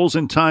wellness goals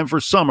in time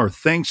for summer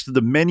thanks to the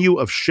menu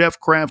of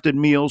chef-crafted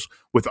meals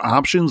with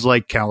options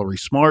like Calorie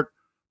Smart,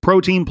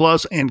 Protein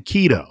Plus, and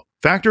Keto.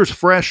 Factor's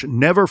fresh,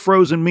 never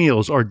frozen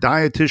meals are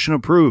dietitian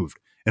approved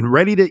and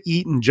ready to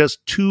eat in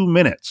just 2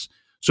 minutes.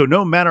 So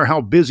no matter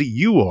how busy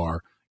you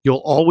are, you'll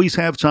always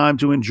have time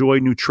to enjoy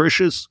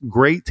nutritious,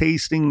 great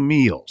tasting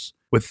meals.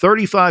 With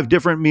 35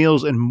 different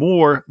meals and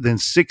more than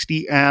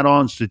 60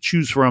 add-ons to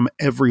choose from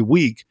every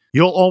week,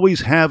 you'll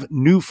always have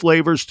new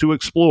flavors to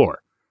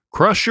explore.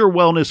 Crush your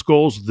wellness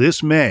goals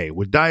this May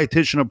with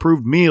dietitian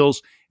approved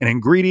meals and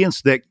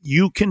ingredients that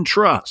you can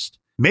trust.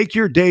 Make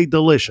your day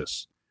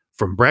delicious.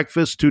 From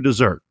breakfast to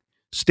dessert.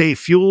 Stay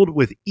fueled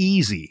with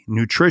easy,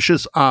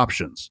 nutritious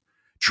options.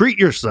 Treat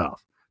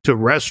yourself to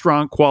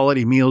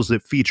restaurant-quality meals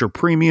that feature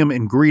premium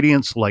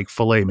ingredients like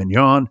filet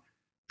mignon,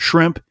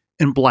 shrimp,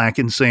 and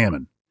blackened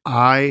salmon.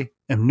 I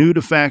am new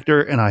to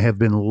Factor, and I have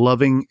been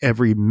loving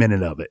every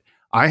minute of it.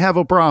 I have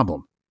a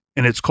problem,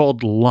 and it's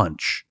called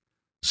lunch.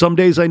 Some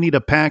days I need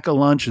to pack a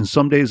lunch, and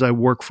some days I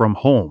work from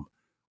home.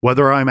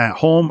 Whether I'm at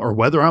home or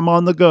whether I'm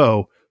on the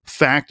go,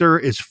 Factor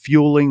is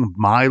fueling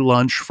my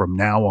lunch from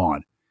now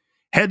on.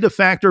 Head to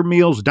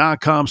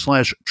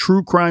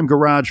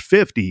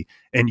factormeals.com/truecrimegarage50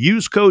 and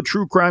use code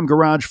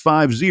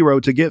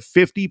truecrimegarage50 to get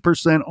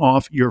 50%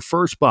 off your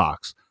first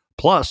box,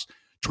 plus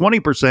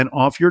 20%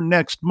 off your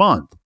next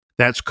month.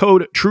 That's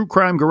code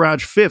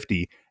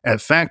truecrimegarage50 at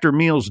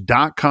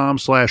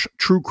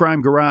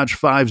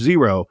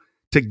factormeals.com/truecrimegarage50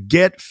 to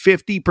get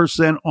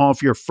 50%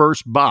 off your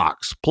first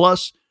box,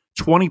 plus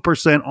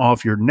 20%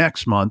 off your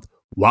next month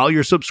while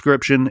your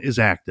subscription is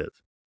active.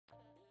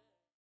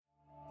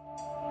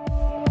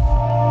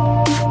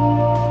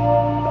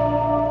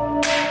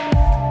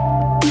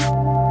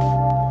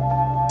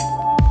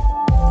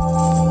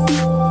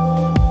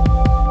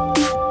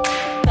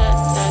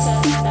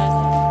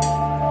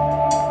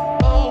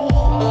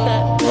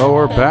 Well,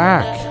 we're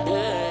back.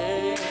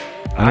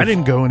 I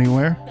didn't go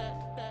anywhere.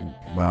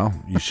 Well,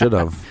 you should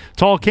have.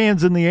 Tall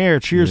cans in the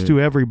air. Cheers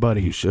to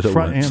everybody. You should have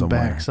front went and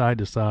somewhere. back, side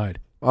to side.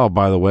 Oh,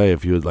 by the way,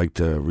 if you would like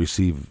to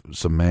receive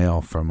some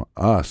mail from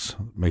us,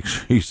 make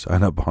sure you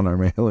sign up on our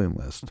mailing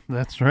list.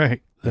 That's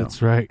right.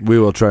 That's right. We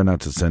will try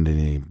not to send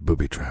any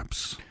booby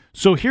traps.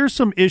 So here's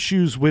some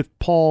issues with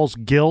Paul's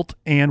guilt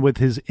and with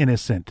his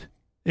innocence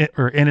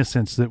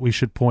that we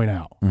should point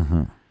out.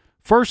 Mm-hmm.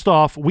 First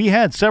off, we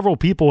had several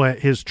people at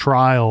his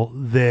trial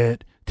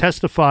that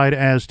testified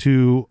as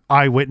to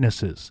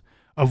eyewitnesses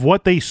of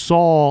what they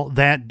saw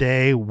that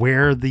day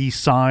where the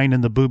sign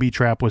and the booby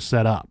trap was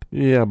set up.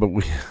 Yeah, but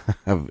we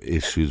have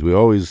issues. We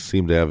always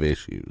seem to have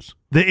issues.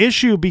 The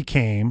issue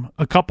became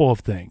a couple of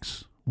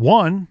things.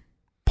 One,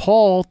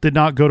 Paul did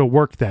not go to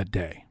work that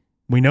day.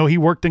 We know he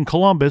worked in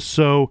Columbus,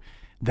 so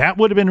that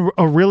would have been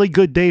a really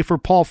good day for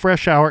Paul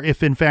Freshour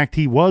if, in fact,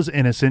 he was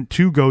innocent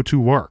to go to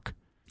work.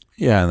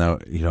 Yeah, and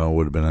that, it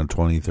would have been a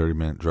 20,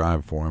 30-minute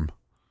drive for him.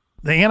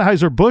 The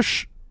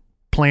Anheuser-Busch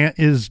plant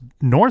is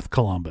North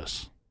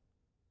Columbus.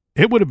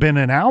 It would have been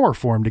an hour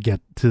for him to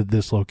get to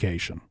this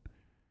location.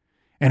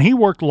 And he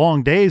worked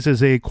long days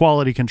as a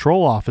quality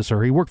control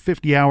officer. He worked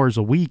 50 hours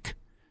a week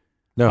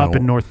up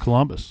in North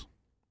Columbus.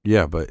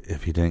 Yeah, but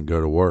if he didn't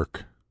go to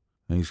work,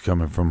 he's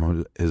coming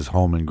from his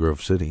home in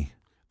Grove City.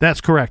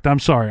 That's correct. I'm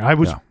sorry. I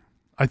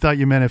thought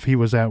you meant if he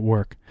was at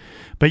work.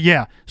 But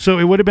yeah, so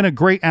it would have been a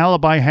great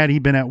alibi had he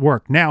been at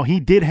work. Now, he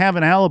did have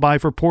an alibi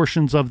for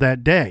portions of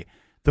that day.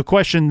 The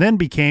question then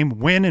became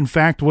when, in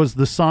fact, was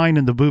the sign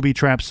and the booby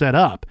trap set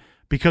up?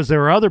 Because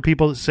there are other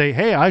people that say,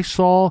 hey, I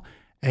saw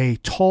a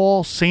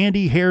tall,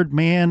 sandy-haired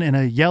man in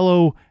a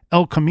yellow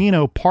El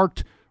Camino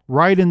parked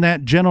right in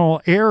that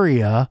general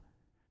area,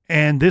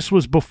 and this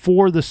was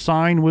before the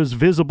sign was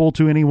visible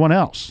to anyone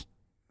else.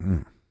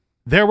 Mm.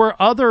 There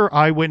were other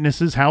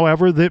eyewitnesses,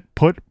 however, that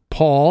put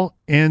Paul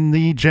in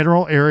the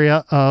general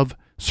area of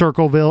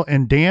Circleville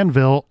and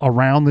Danville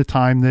around the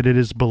time that it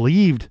is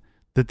believed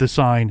that the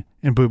sign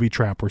and booby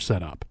trap were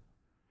set up.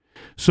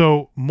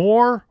 So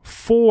more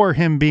for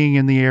him being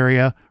in the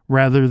area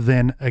rather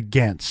than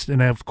against.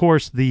 And of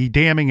course, the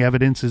damning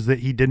evidence is that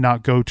he did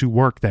not go to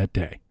work that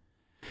day.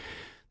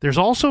 There's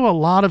also a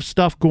lot of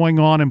stuff going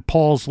on in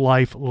Paul's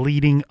life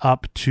leading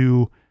up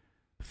to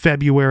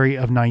February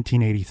of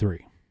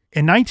 1983.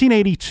 In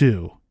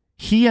 1982,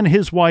 he and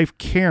his wife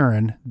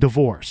Karen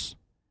divorce,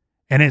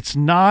 and it's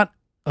not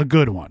a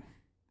good one.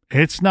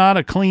 It's not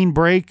a clean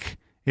break.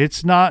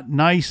 It's not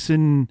nice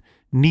and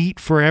neat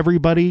for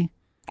everybody.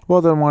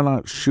 Well, then why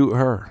not shoot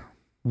her?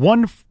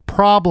 One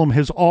problem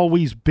has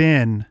always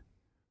been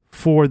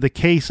for the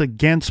case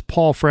against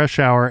Paul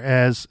Freshour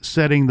as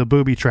setting the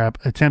booby trap,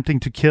 attempting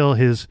to kill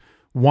his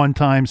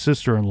one-time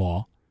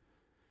sister-in-law,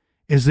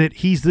 is that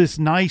he's this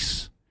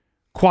nice,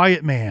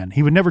 quiet man.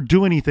 He would never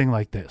do anything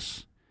like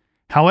this.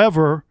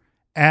 However,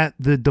 at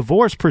the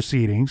divorce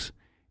proceedings,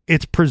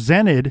 it's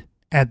presented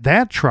at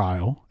that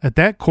trial, at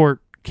that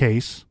court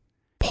case,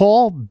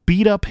 Paul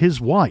beat up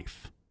his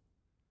wife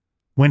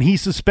when he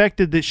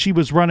suspected that she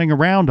was running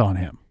around on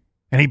him.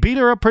 And he beat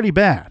her up pretty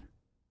bad.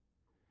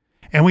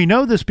 And we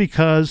know this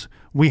because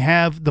we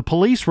have the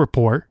police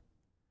report.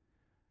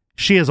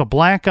 She has a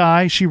black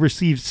eye. She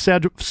received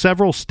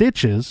several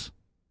stitches.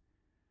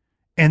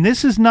 And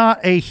this is not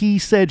a he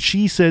said,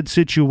 she said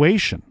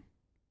situation.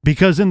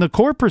 Because in the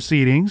court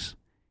proceedings,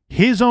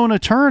 his own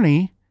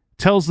attorney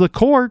tells the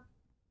court,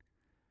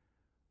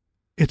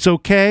 it's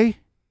okay.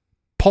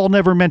 Paul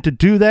never meant to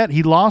do that.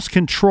 He lost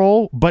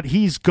control, but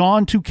he's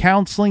gone to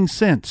counseling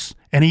since.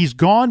 And he's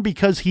gone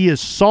because he is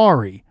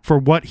sorry for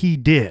what he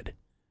did.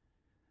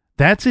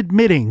 That's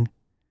admitting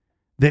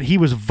that he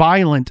was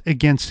violent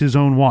against his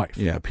own wife.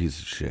 Yeah, piece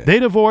of shit. They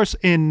divorce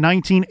in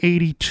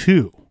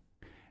 1982.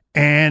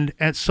 And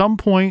at some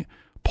point,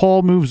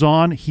 Paul moves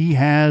on. He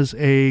has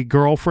a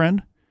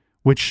girlfriend,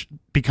 which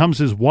becomes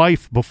his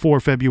wife before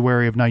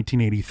February of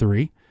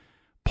 1983.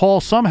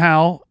 Paul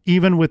somehow,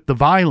 even with the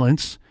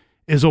violence,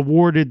 is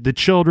awarded the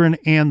children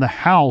and the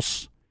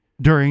house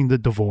during the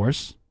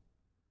divorce.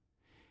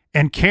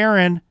 And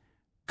Karen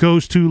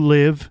goes to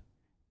live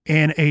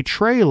in a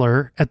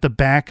trailer at the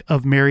back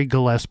of Mary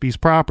Gillespie's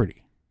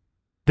property.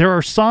 There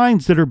are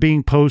signs that are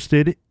being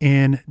posted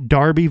in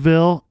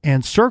Darbyville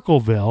and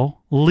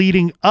Circleville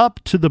leading up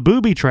to the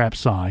booby trap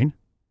sign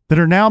that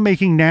are now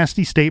making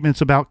nasty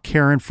statements about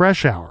Karen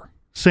Freshour,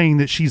 saying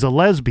that she's a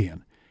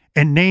lesbian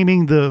and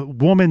naming the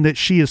woman that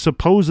she is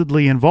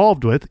supposedly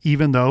involved with,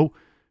 even though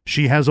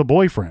she has a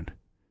boyfriend.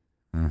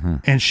 Mm-hmm.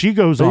 And she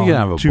goes so on you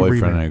can have a to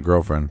boyfriend remain. and a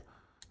girlfriend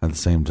at the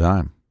same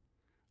time.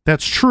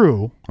 That's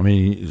true. I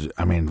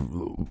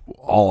mean,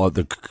 all of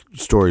the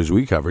stories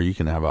we cover, you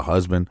can have a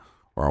husband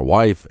or a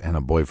wife and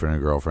a boyfriend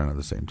and girlfriend at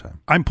the same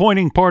time. I'm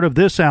pointing part of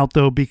this out,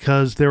 though,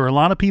 because there are a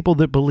lot of people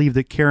that believe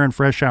that Karen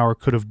Freshour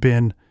could have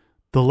been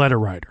the letter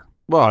writer.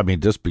 Well, I mean,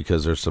 just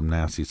because there's some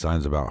nasty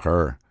signs about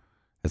her,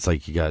 it's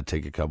like you got to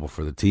take a couple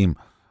for the team.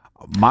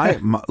 My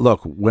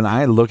look, when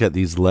I look at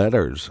these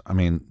letters, I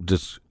mean,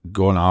 just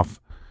going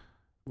off,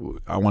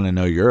 I want to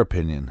know your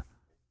opinion.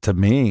 To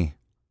me,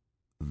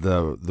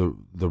 the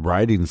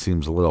writing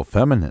seems a little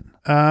feminine.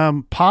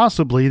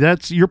 Possibly.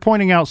 You're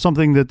pointing out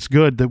something that's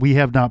good that we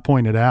have not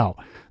pointed out,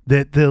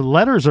 that the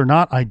letters are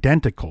not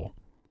identical.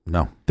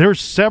 No.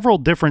 There's several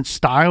different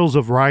styles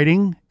of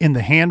writing in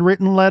the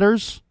handwritten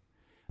letters.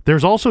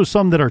 There's also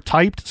some that are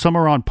typed. Some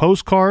are on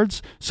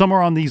postcards. Some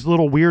are on these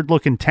little weird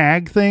looking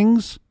tag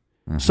things.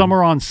 Mm-hmm. Some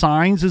are on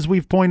signs, as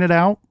we've pointed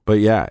out. But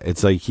yeah,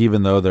 it's like,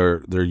 even though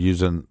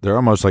they're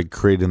almost like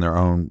creating their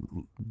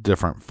own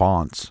different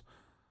fonts.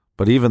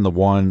 But even the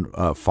one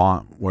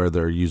font where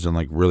they're using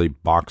like really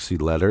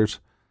boxy letters,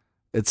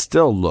 it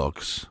still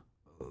looks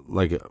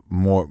like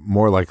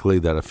more likely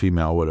that a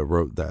female would have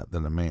wrote that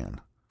than a man.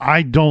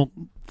 I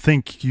don't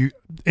think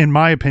in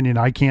my opinion,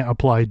 I can't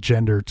apply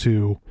gender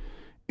to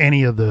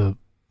any of the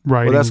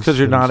writing. Well, that's because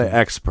you're not an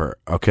expert,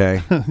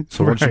 okay?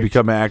 So once Right. you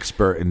become an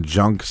expert in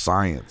junk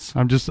science.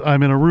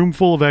 I'm in a room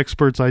full of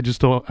experts. I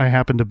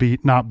happen to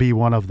not be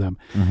one of them.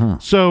 Mm-hmm.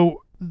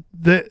 So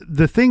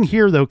the thing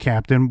here, though,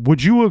 Captain,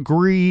 would you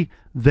agree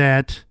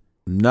that...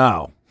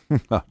 No.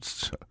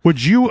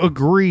 Would you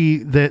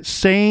agree that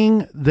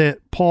saying that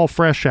Paul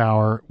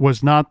Freshour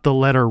was not the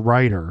letter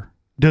writer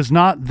does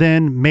not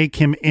then make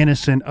him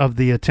innocent of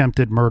the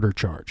attempted murder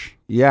charge?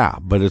 Yeah,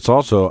 but it's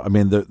also, I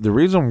mean, the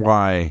reason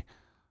why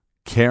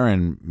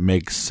Karen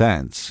makes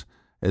sense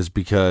is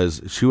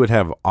because she would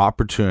have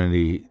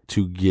opportunity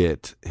to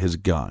get his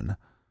gun.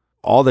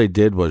 All they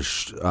did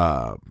was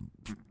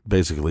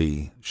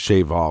basically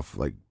shave off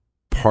like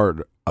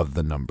part of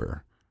the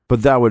number.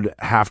 But that would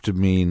have to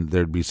mean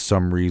there'd be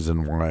some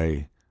reason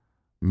why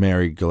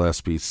Mary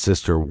Gillespie's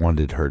sister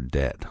wanted her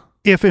dead.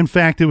 If, in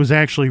fact, it was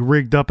actually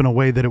rigged up in a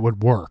way that it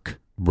would work.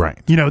 Right.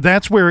 You know,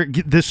 that's where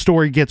this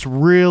story gets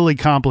really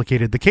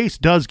complicated. The case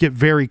does get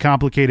very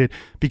complicated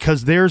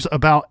because there's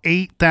about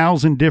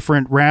 8,000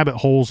 different rabbit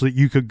holes that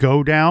you could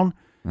go down.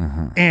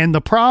 Mm-hmm. And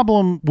the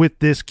problem with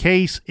this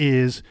case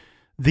is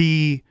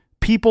the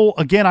people,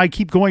 again, I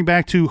keep going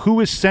back to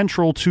who is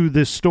central to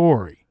this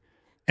story.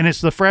 And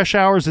it's the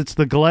Freshours, it's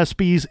the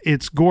Gillespies,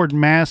 it's Gordon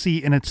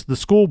Massey, and it's the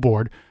school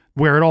board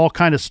where it all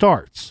kind of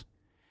starts.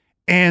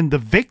 And the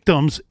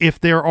victims, if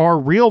there are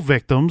real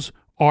victims,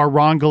 are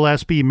Ron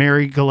Gillespie,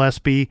 Mary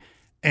Gillespie,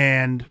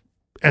 and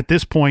at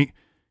this point,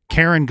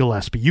 Karen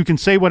Gillespie. You can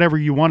say whatever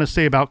you want to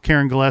say about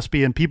Karen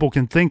Gillespie, and people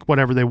can think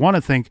whatever they want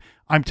to think.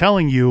 I'm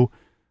telling you,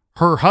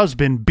 her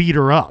husband beat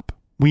her up.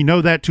 We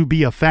know that to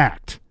be a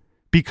fact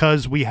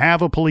because we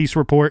have a police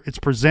report. It's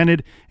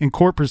presented in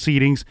court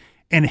proceedings,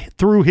 and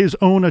through his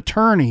own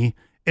attorney,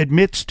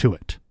 admits to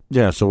it.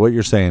 Yeah, so what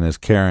you're saying is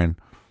Karen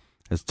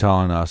is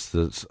telling us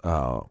this,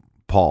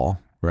 Paul,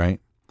 right?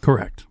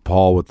 Correct.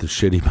 Paul with the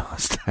shitty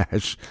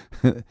mustache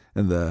and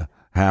the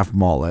half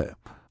mullet.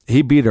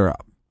 He beat her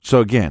up. So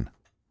again,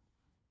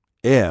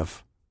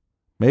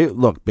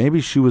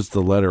 maybe she was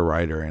the letter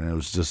writer and it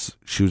was just,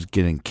 she was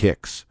getting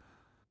kicks,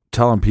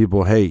 telling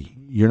people, hey,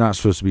 you're not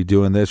supposed to be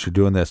doing this, you're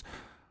doing this.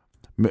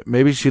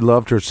 Maybe she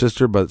loved her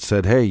sister, but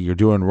said, hey, you're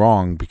doing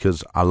wrong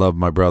because I love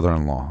my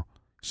brother-in-law.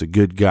 He's a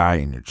good guy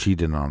and you're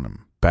cheating on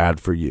him. Bad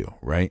for you,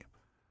 right?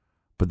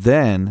 But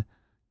then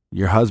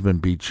your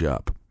husband beats you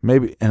up.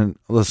 Maybe, and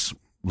let's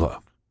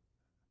look.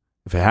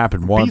 If it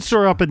happened once. Beats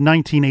her up in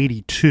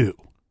 1982.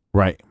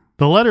 Right.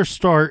 The letters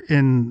start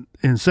in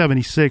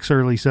 76,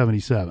 early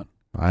 77.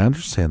 I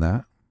understand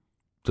that.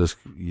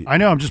 I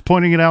know, I'm just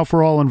pointing it out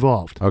for all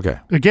involved. Okay.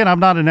 Again,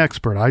 I'm not an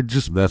expert.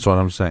 That's what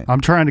I'm saying.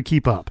 I'm trying to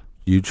keep up.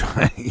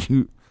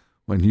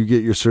 When you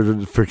get your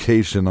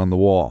certification on the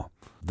wall,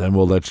 then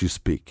we'll let you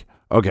speak.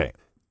 Okay.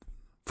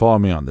 Follow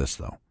me on this,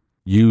 though.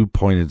 You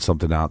pointed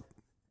something out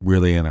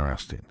really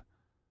interesting.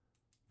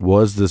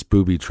 Was this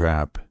booby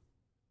trap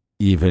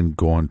even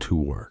going to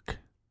work?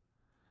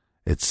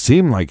 It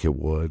seemed like it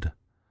would,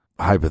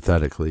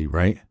 hypothetically,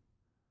 right?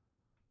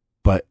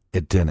 But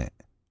it didn't.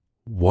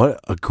 What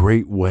a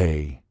great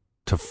way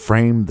to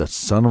frame the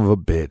son of a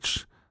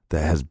bitch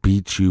that has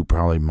beat you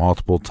probably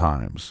multiple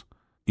times.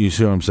 You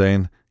see what I'm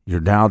saying? You're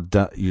now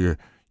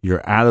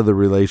you're out of the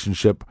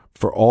relationship.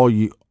 For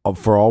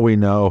all we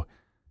know,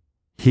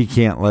 he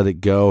can't let it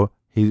go.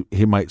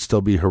 He might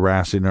still be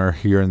harassing her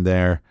here and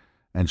there,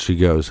 and she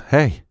goes,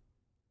 "Hey,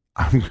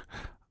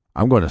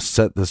 I'm going to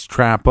set this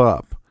trap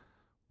up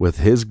with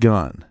his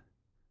gun,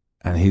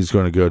 and he's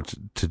going to go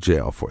to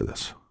jail for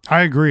this."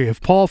 I agree.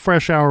 If Paul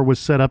Freshour was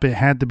set up, it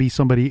had to be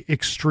somebody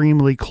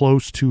extremely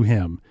close to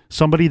him,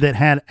 somebody that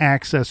had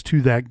access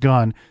to that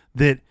gun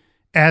that,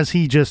 as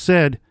he just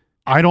said,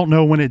 I don't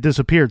know when it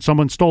disappeared.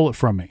 Someone stole it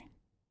from me.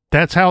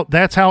 That's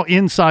how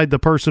inside the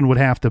person would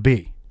have to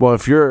be. Well,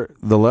 if you're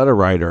the letter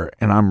writer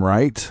and I'm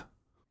right,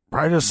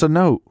 write us a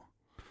note.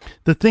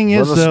 The thing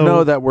Let is, us though,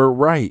 know that we're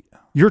right.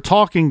 you're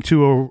talking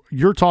to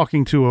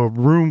a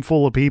room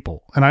full of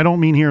people, and I don't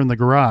mean here in the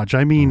garage.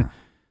 I mean,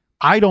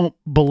 I don't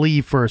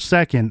believe for a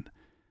second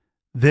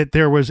that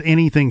there was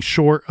anything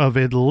short of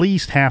at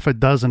least half a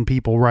dozen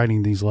people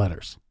writing these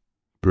letters.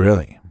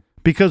 Really?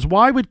 Because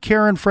why would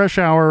Karen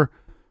Freshour,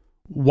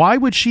 why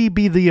would she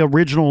be the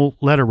original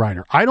letter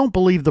writer? I don't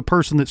believe the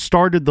person that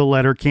started the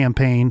letter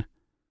campaign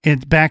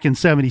back in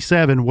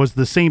 77 was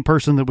the same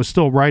person that was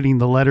still writing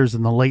the letters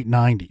in the late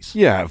 90s.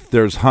 Yeah, if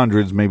there's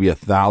hundreds, maybe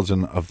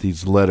 1,000 of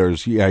these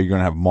letters, yeah, you're going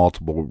to have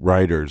multiple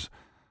writers.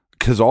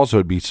 Because also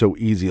it'd be so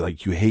easy,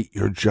 like you hate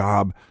your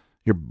job,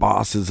 your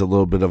boss is a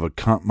little bit of a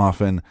cunt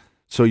muffin,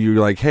 so you're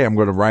like, hey, I'm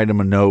going to write him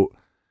a note,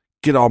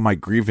 get all my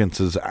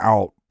grievances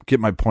out, get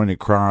my point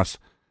across,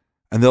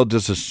 and they'll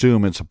just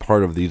assume it's a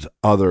part of these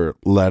other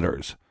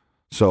letters.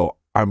 So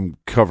I'm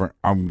going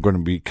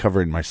to be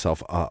covering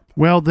myself up.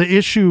 Well, the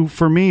issue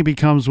for me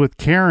becomes with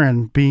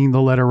Karen being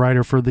the letter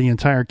writer for the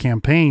entire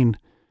campaign.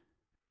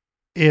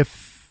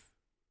 If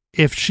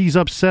she's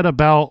upset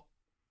about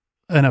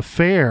an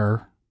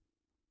affair,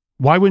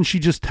 why wouldn't she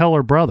just tell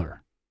her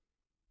brother?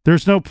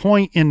 There's no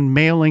point in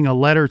mailing a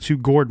letter to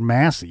Gordon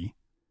Massey.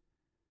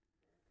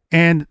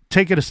 And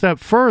take it a step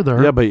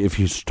further. Yeah, but if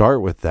you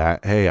start with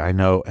that, hey, I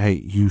know, hey,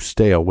 you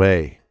stay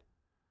away.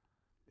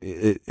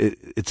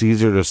 It's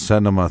easier to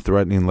send them a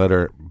threatening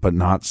letter, but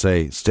not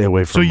say, stay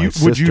away from my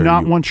sister. Would you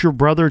not want your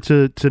brother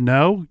to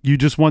know? You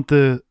just want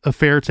the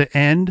affair to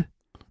end?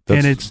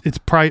 And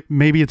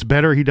maybe it's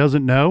better he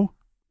doesn't know?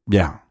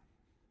 Yeah.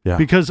 Yeah.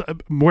 Because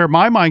where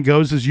my mind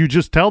goes is you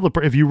just tell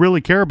if you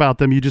really care about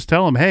them, you just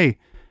tell them, hey,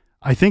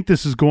 I think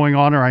this is going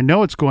on, or I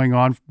know it's going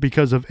on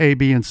because of A,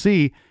 B, and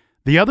C.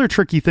 The other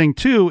tricky thing,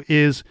 too,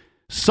 is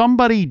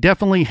somebody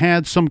definitely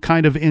had some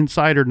kind of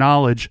insider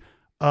knowledge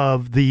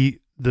of the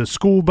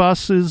school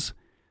buses,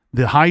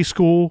 the high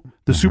school,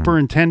 the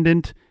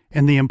superintendent,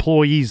 and the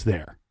employees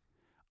there.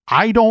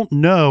 I don't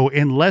know,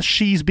 unless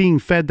she's being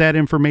fed that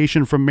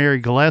information from Mary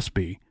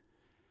Gillespie,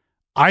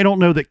 I don't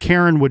know that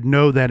Karen would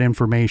know that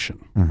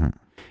information. Mm-hmm.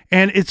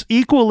 And it's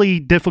equally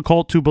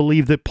difficult to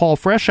believe that Paul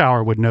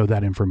Freshour would know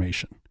that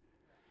information.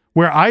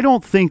 Where I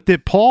think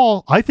that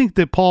Paul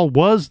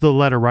was the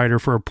letter writer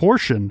for a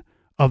portion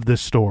of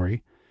this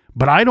story,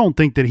 but I don't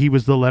think that he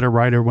was the letter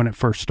writer when it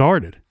first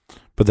started.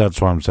 But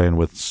that's what I'm saying.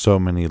 With so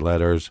many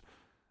letters,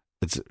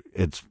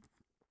 it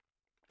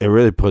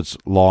really puts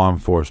law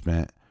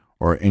enforcement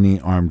or any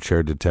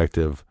armchair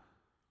detective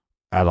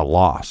at a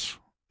loss.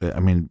 I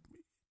mean,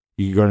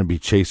 you're going to be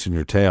chasing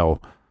your tail.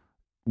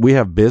 We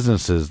have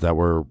businesses that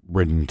we're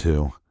written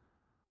to.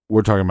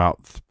 We're talking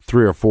about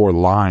 3 or 4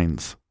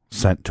 lines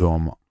sent to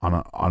them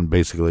on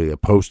basically a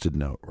Post-it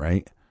note,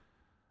 right?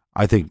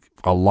 I think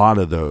a lot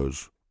of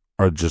those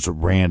are just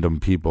random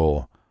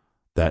people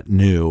that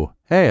knew,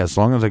 hey, as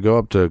long as I go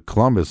up to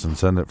Columbus and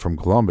send it from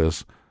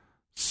Columbus,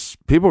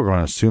 people are going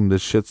to assume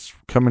this shit's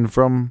coming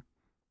from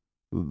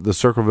the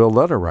Circleville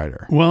letter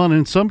writer. Well, and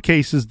in some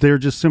cases, they're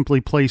just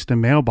simply placed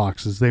in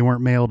mailboxes. They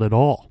weren't mailed at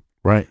all.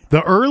 Right.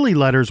 The early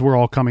letters were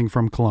all coming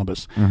from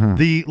Columbus. Mm-hmm.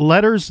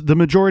 The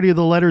majority of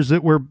the letters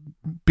that were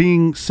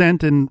being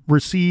sent and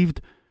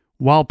received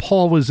while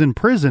Paul was in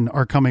prison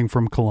are coming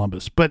from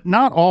Columbus, but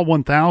not all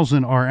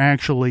 1,000 are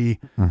actually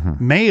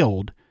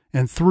mailed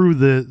and through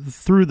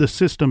the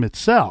system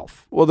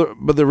itself. Well,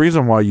 but the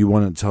reason why you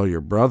wouldn't tell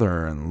your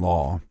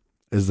brother-in-law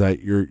is that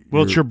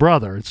it's your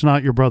brother. It's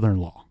not your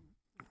brother-in-law.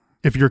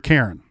 If you're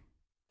Karen.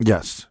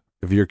 Yes.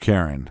 If you're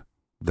Karen,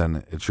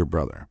 then it's your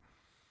brother.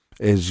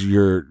 Is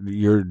you're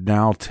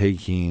now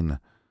taking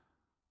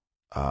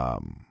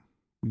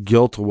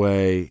guilt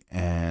away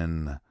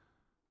and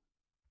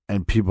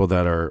people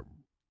that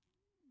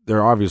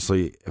they're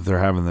obviously, if they're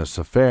having this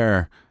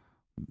affair,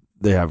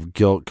 they have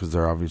guilt because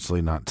they're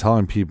obviously not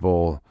telling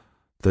people.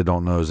 They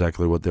don't know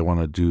exactly what they want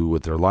to do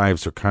with their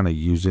lives. They're kind of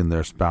using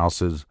their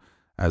spouses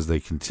as they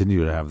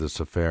continue to have this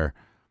affair.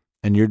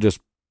 And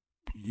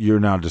you're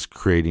now just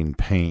creating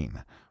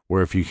pain.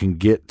 Where if you can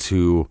get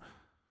to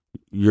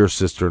your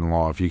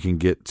sister-in-law, if you can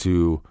get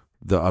to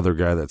the other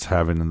guy that's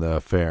having the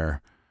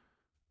affair,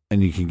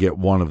 and you can get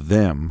one of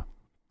them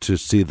to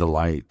see the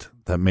light,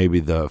 that maybe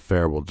the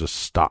affair will just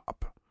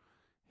stop.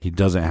 He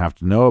doesn't have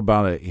to know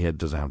about it. He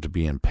doesn't have to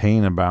be in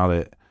pain about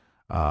it.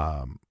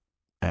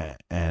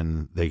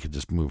 And they could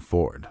just move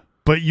forward.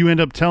 But you end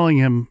up telling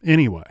him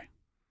anyway.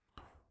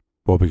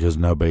 Well, because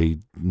nobody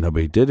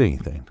did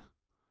anything.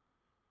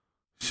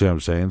 See what I'm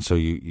saying? So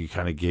you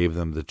kind of gave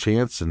them the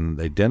chance and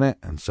they didn't.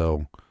 And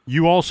so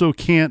you also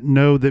can't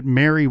know that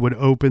Mary would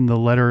open the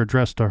letter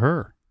addressed to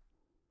her.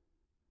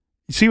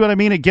 You see what I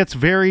mean? It gets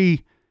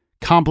very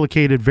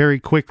complicated very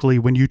quickly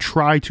when you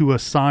try to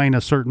assign a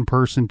certain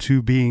person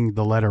to being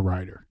the letter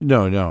writer.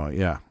 No,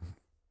 yeah.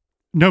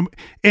 No,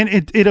 and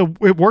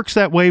it works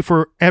that way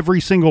for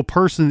every single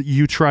person that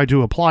you try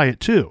to apply it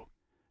to.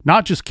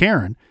 Not just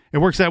Karen. It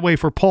works that way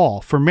for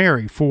Paul, for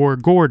Mary, for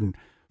Gordon,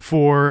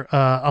 for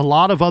a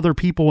lot of other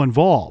people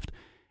involved.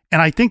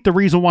 And I think the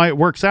reason why it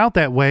works out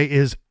that way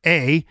is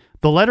A,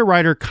 the letter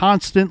writer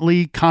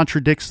constantly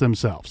contradicts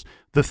themselves.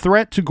 The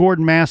threat to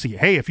Gordon Massey,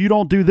 hey, if you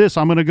don't do this,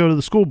 I'm going to go to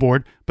the school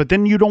board. But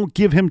then you don't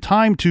give him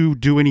time to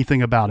do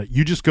anything about it.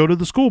 You just go to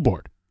the school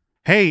board.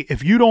 Hey,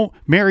 if you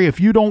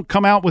don't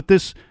come out with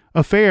this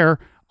affair,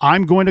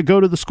 I'm going to go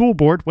to the school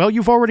board. Well,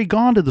 you've already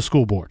gone to the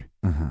school board.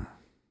 Mm-hmm.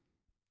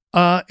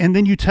 And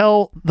then you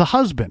tell the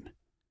husband.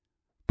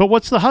 But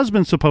what's the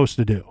husband supposed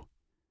to do?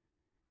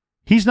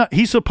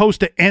 He's supposed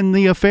to end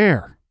the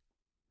affair.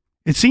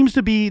 It seems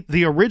to be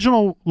the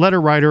original letter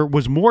writer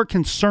was more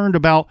concerned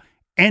about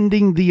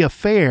ending the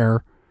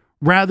affair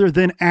rather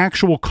than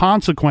actual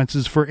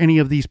consequences for any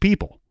of these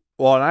people.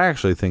 Well, and I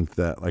actually think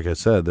that, like I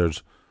said,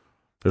 there's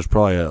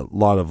probably a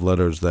lot of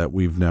letters that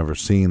we've never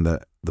seen,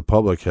 that the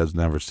public has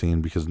never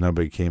seen, because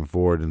nobody came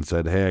forward and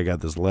said, hey, I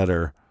got this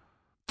letter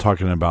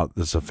talking about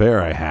this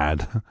affair I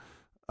had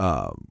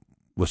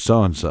with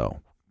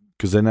so-and-so,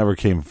 because they never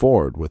came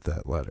forward with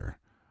that letter.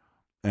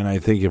 And I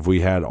think if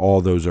we had all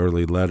those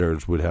early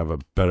letters, we'd have a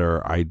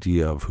better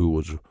idea of who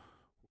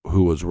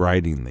was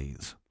writing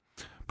these.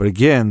 But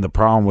again, the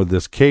problem with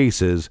this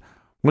case is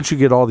once you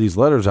get all these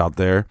letters out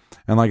there,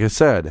 and like I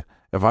said,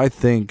 if I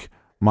think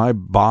my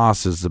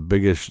boss is the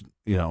biggest,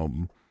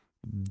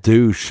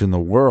 douche in the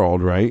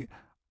world, right?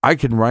 I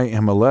can write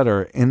him a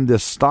letter in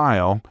this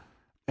style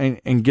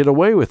and get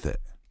away with it.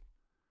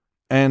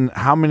 And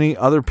how many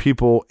other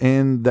people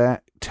in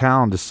that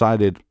town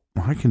decided,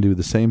 well, I can do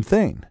the same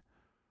thing?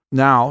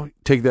 Now,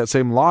 take that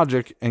same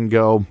logic and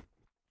go,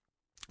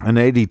 in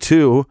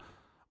 82,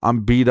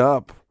 I'm beat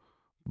up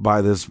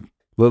by this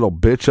little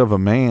bitch of a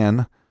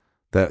man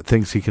that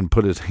thinks he can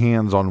put his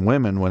hands on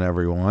women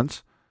whenever he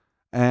wants.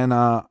 And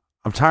I'm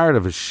tired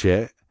of his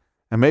shit.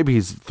 And maybe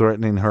he's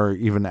threatening her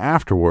even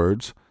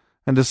afterwards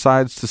and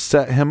decides to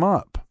set him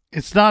up.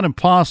 It's not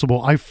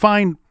impossible. I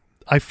find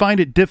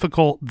it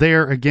difficult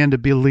there again to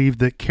believe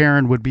that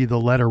Karen would be the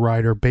letter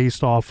writer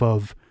based off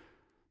of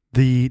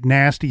the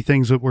nasty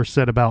things that were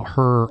said about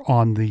her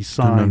on the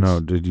signs. No.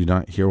 Did you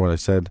not hear what I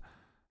said?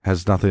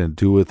 Has nothing to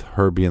do with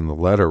her being the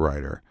letter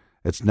writer.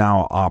 It's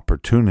now an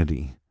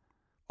opportunity.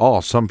 Oh,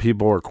 some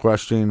people are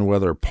questioning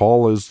whether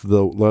Paul is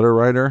the letter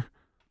writer.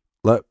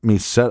 Let me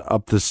set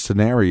up this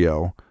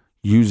scenario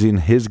using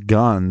his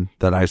gun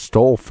that I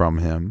stole from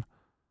him.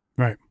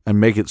 Right.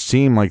 And make it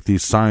seem like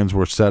these signs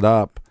were set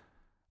up.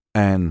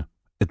 And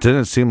it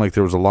didn't seem like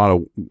there was a lot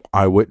of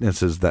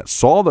eyewitnesses that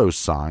saw those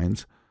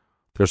signs.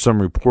 There's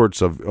some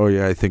reports of, oh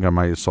yeah, I think I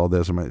might have saw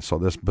this,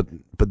 but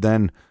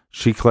then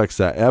she collects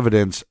that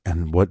evidence,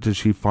 and what does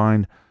she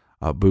find?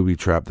 A booby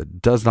trap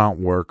that does not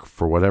work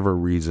for whatever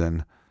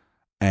reason,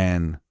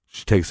 and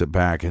she takes it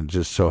back, and it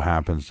just so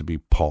happens to be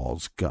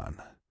Paul's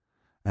gun.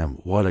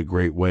 And what a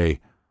great way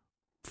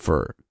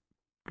for,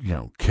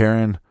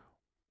 Karen,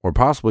 or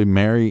possibly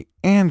Mary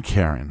and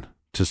Karen,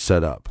 to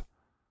set up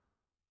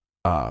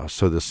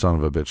so this son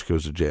of a bitch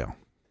goes to jail.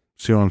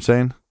 See what I'm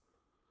saying?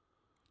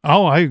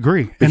 Oh, I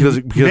agree.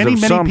 Because many if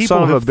some people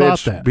son of a have thought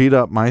bitch that. beat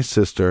up my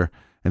sister,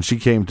 and she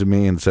came to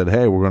me and said,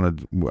 hey,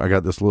 I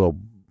got this little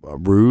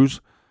ruse,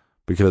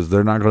 because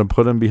they're not going to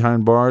put him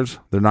behind bars.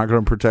 They're not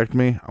going to protect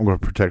me. I'm going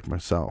to protect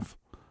myself.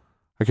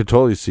 I could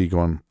totally see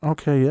going,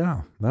 okay,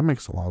 yeah, that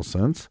makes a lot of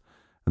sense.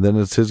 And then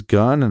it's his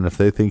gun, and if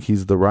they think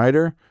he's the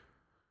writer,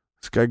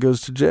 this guy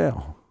goes to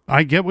jail.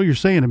 I get what you're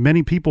saying, and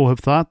many people have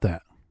thought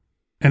that.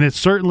 And it's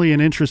certainly an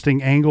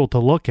interesting angle to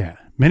look at.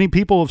 Many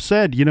people have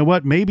said, you know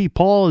what, maybe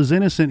Paul is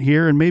innocent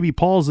here, and maybe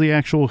Paul's the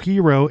actual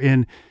hero,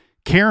 and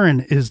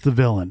Karen is the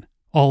villain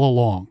all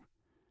along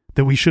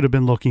that we should have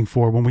been looking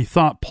for when we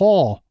thought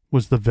Paul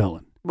was the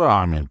villain. Well,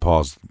 I mean,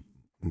 Paul's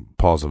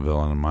a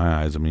villain in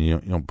my eyes. I mean, you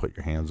don't put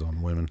your hands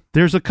on women.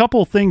 There's a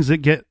couple things that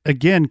get,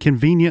 again,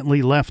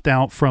 conveniently left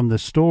out from the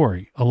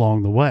story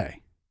along the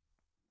way.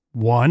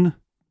 One,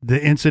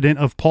 the incident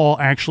of Paul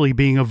actually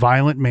being a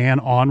violent man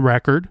on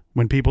record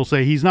when people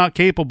say he's not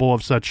capable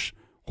of such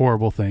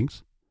horrible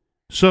things.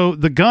 So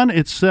the gun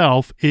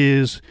itself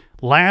is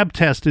lab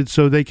tested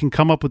so they can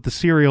come up with the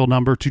serial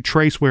number to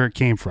trace where it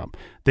came from.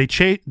 They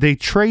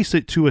trace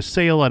it to a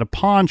sale at a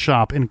pawn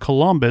shop in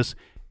Columbus,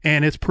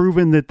 and it's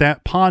proven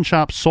that pawn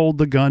shop sold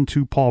the gun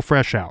to Paul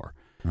Freshour.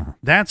 Uh-huh.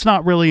 That's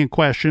not really in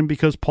question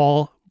because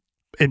Paul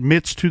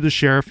admits to the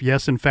sheriff,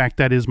 yes, in fact,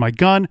 that is my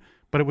gun,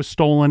 but it was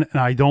stolen, and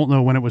I don't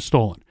know when it was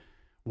stolen.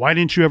 Why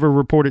didn't you ever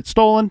report it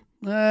stolen?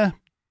 I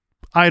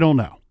don't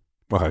know.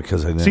 Well,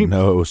 because I didn't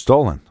know it was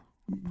stolen.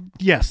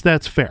 Yes,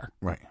 that's fair.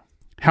 Right.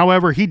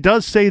 However, he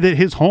does say that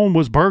his home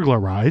was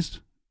burglarized.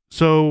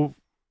 So,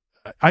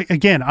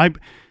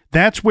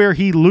 that's where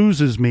he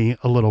loses me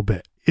a little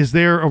bit. Is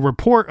there a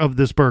report of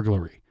this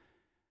burglary?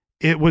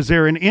 Was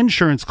there an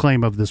insurance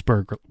claim of this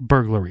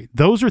burglary?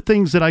 Those are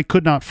things that I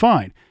could not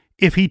find.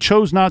 If he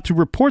chose not to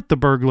report the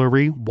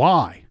burglary,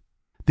 why?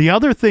 The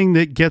other thing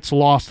that gets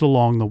lost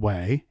along the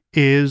way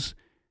is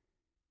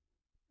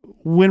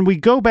when we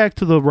go back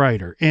to the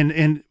writer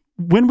and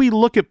when we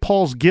look at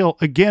Paul's guilt,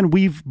 again,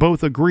 we've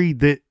both agreed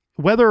that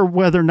whether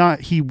or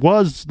not he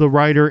was the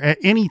writer at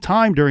any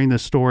time during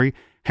this story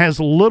has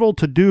little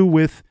to do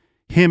with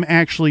him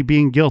actually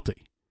being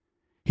guilty.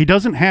 He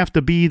doesn't have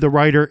to be the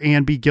writer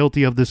and be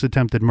guilty of this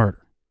attempted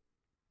murder.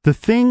 The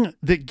thing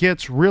that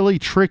gets really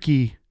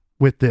tricky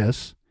with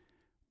this,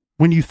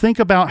 when you think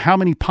about how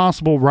many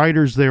possible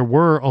writers there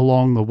were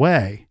along the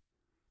way,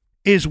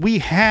 is we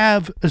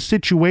have a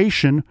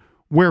situation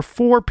where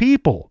 4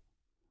 people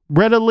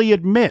readily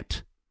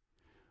admit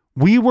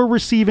we were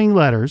receiving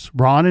letters,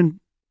 Ron and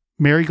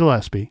Mary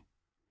Gillespie,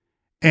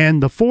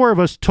 and the 4 of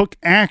us took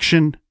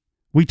action.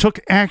 We took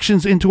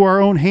actions into our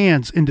own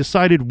hands and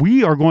decided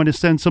we are going to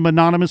send some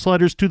anonymous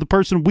letters to the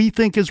person we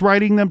think is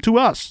writing them to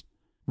us.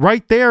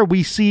 Right there,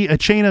 we see a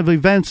chain of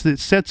events that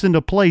sets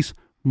into place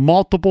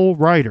multiple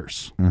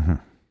writers. Mm-hmm.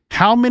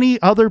 How many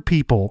other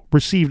people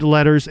received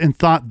letters and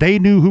thought they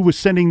knew who was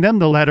sending them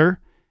the letter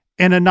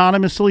and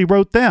anonymously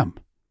wrote them?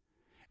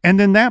 And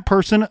then that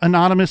person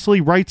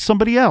anonymously writes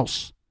somebody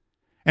else,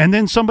 and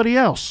then somebody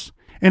else.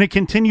 And it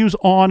continues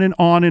on and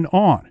on and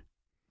on.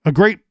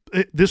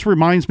 This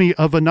reminds me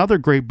of another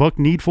great book,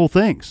 Needful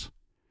Things,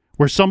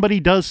 where somebody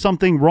does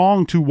something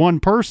wrong to one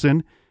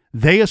person.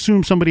 They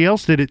assume somebody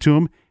else did it to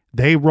them.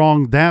 They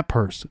wronged that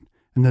person.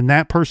 And then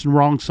that person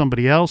wronged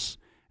somebody else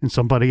and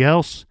somebody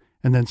else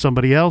and then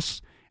somebody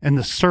else. And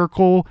the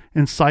circle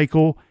and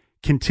cycle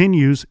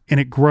continues, and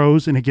it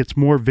grows and it gets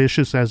more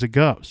vicious as it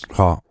goes.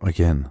 Oh,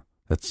 again,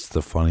 that's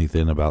the funny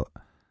thing about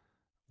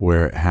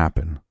where it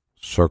happened,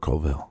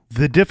 Circleville.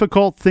 The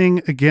difficult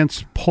thing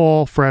against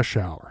Paul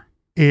Freshour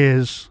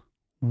is,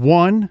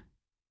 one,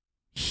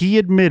 he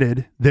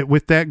admitted that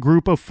with that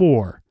group of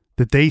 4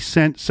 that they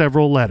sent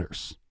several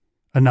letters,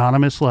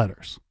 anonymous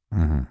letters.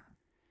 Mm-hmm.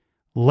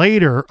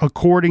 Later,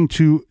 according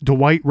to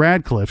Dwight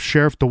Radcliffe,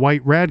 Sheriff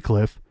Dwight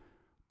Radcliffe,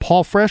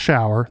 Paul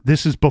Freshour,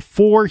 this is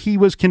before he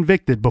was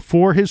convicted,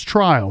 before his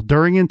trial,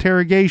 during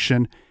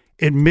interrogation,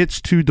 admits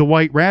to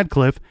Dwight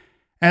Radcliffe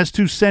as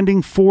to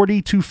sending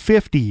 40 to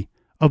 50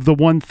 of the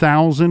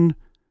 1,000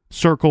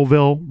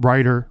 Circleville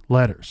writer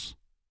letters.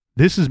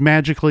 This is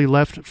magically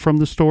left from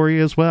the story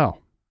as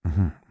well.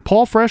 Mm-hmm.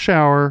 Paul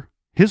Freshour,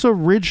 his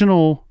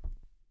original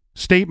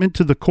statement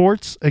to the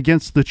courts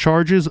against the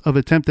charges of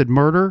attempted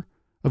murder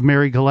of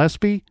Mary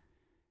Gillespie,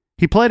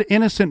 he pled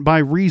innocent by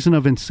reason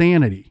of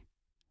insanity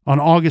on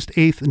August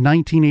 8th,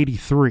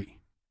 1983.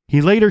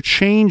 He later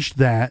changed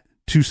that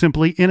to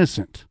simply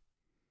innocent,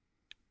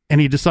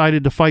 and he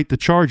decided to fight the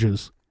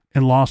charges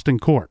and lost in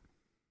court.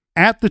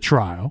 At the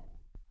trial,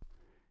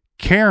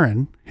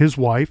 Karen, his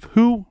wife,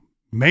 who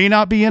may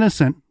not be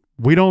innocent,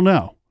 we don't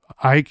know.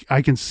 I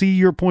can see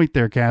your point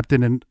there,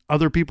 Captain, and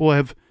other people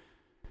have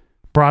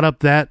brought up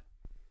that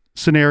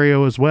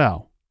scenario as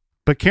well.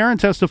 But Karen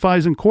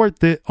testifies in court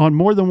that on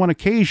more than one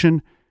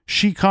occasion,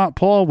 she caught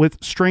Paul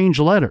with strange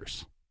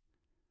letters.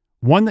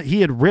 One that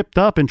he had ripped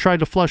up and tried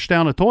to flush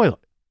down a toilet.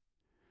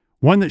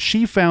 One that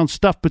she found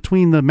stuffed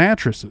between the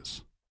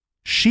mattresses.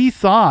 She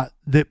thought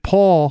that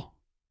Paul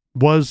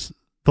was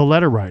the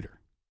letter writer.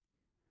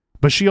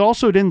 But she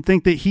also didn't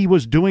think that he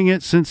was doing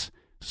it since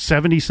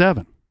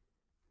 77.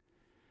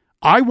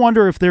 I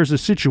wonder if there's a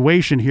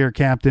situation here,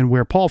 Captain,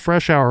 where Paul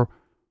Freshour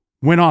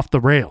went off the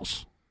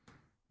rails.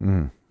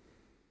 Mm.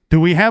 Do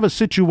we have a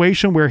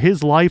situation where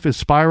his life is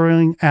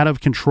spiraling out of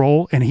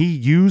control and he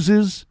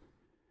uses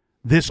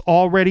this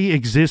already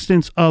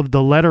existence of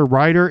the letter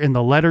writer and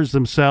the letters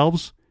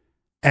themselves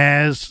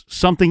as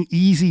something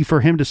easy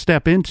for him to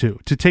step into,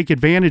 to take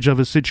advantage of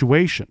a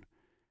situation?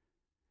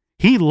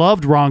 He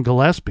loved Ron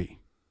Gillespie.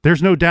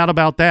 There's no doubt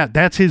about that.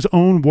 That's his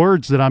own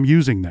words that I'm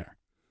using there.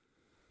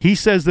 He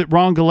says that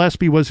Ron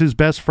Gillespie was his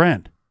best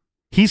friend.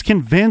 He's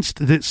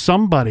convinced that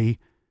somebody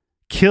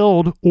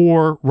killed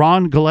or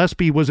Ron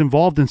Gillespie was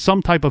involved in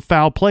some type of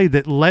foul play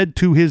that led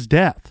to his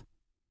death.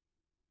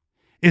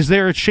 Is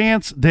there a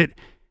chance that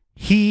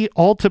he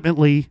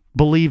ultimately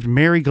believed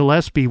Mary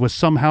Gillespie was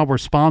somehow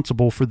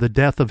responsible for the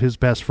death of his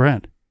best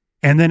friend?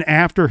 And then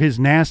after his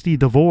nasty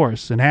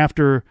divorce and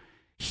after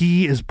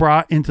he is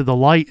brought into the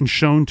light and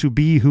shown to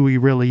be who he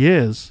really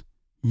is,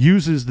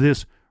 uses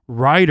this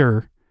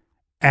writer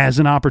as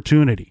an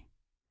opportunity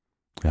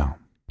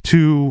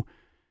to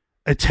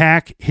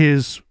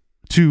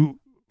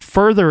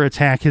further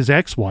attack his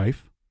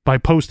ex-wife by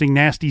posting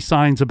nasty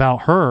signs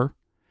about her,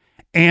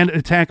 and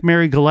attack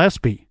Mary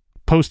Gillespie,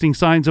 posting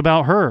signs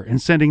about her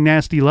and sending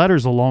nasty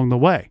letters along the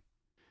way.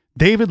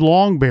 David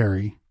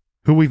Longberry,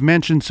 who we've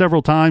mentioned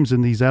several times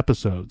in these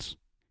episodes,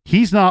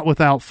 he's not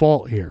without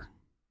fault here.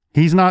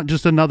 He's not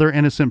just another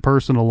innocent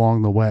person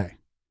along the way.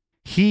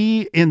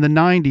 He, in the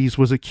 90s,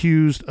 was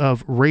accused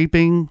of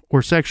raping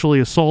or sexually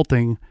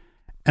assaulting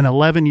an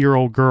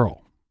 11-year-old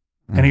girl,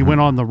 and he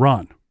went on the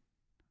run.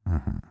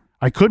 Mm-hmm.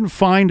 I couldn't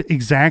find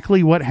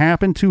exactly what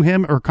happened to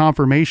him or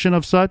confirmation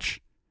of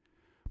such,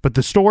 but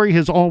the story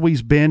has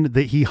always been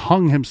that he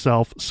hung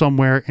himself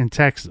somewhere in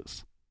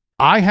Texas.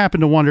 I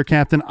happen to wonder,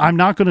 Captain, I'm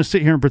not going to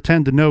sit here and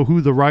pretend to know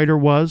who the writer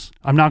was.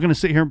 I'm not going to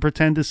sit here and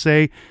pretend to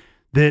say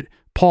that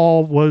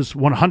Paul was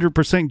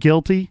 100%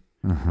 guilty,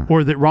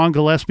 or that Ron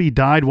Gillespie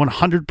died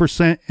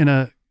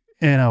 100%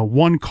 in a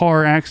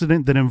one-car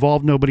accident that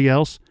involved nobody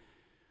else.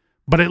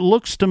 But it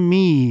looks to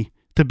me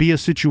to be a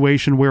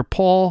situation where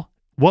Paul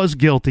was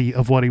guilty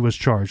of what he was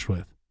charged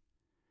with.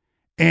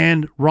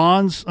 And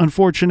Ron's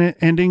unfortunate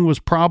ending was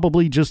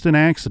probably just an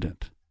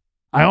accident.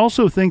 I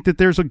also think that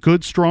there's a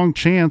good, strong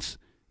chance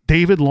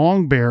David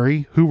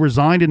Longberry, who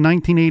resigned in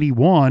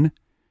 1981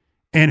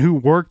 and who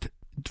worked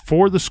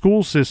for the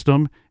school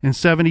system in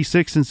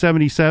 76 and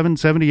 77,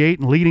 78,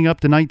 and leading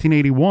up to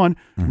 1981,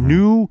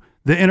 knew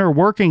the inner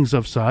workings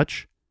of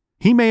such.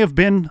 He may have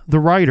been the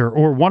writer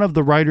or one of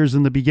the writers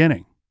in the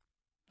beginning.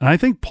 And I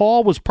think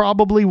Paul was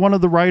probably one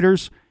of the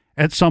writers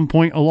at some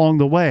point along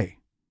the way.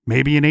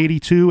 Maybe in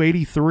 82,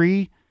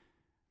 83.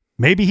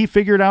 Maybe he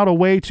figured out a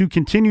way to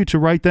continue to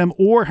write them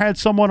or had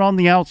someone on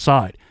the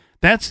outside.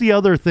 That's the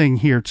other thing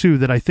here, too,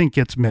 that I think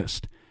gets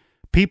missed.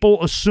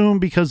 People assume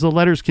because the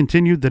letters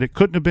continued that it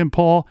couldn't have been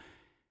Paul.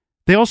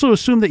 They also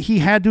assume that he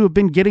had to have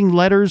been getting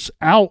letters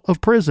out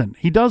of prison.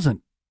 He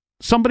doesn't.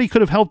 Somebody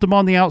could have helped him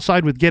on the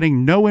outside with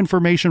getting no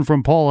information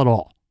from Paul at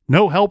all.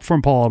 No help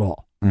from Paul at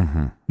all.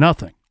 Mm-hmm.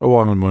 Nothing.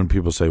 Well, and when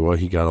people say, well,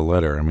 he got a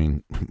letter, I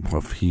mean,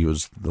 if he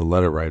was the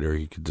letter writer,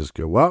 he could just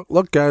go, well,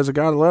 look, guys, I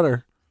got a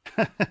letter.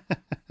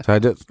 So I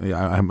did.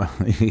 Yeah,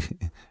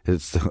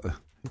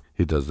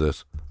 he does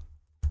this.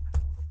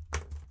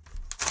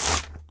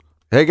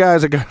 Hey,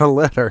 guys, I got a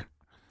letter.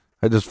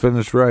 I just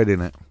finished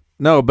writing it.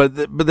 No, but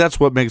that's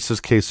what makes this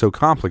case so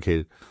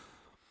complicated.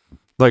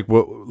 Like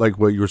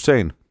what you were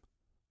saying.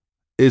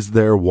 Is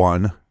there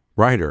one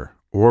writer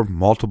or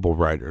multiple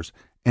writers?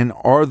 And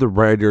are the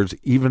writers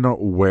even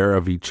aware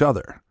of each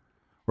other?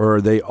 Or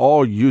are they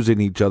all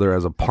using each other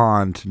as a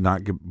pawn to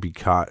not be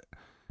caught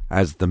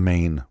as the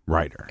main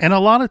writer? And a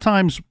lot of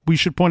times we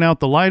should point out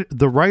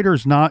the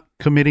writer's not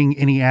committing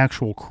any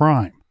actual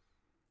crime.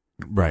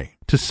 Right.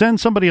 To send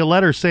somebody a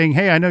letter saying,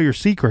 hey, I know your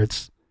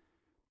secrets,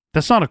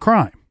 that's not a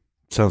crime.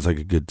 Sounds like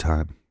a good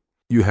time.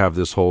 You have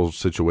this whole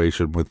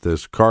situation with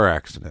this car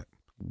accident.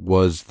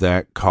 Was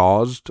that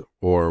caused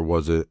or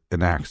was it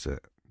an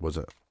accident? Was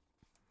it?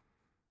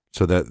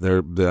 So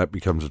that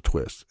becomes a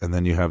twist. And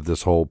then you have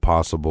this whole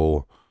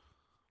possible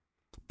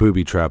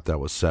booby trap that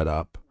was set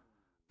up.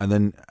 And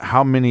then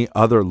how many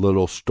other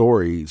little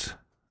stories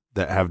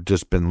that have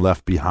just been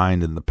left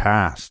behind in the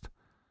past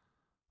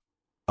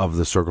of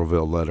the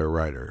Circleville letter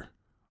writer,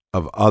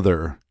 of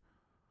other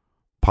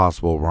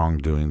possible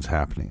wrongdoings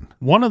happening.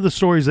 One of the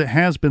stories that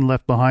has been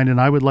left behind, and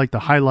I would like to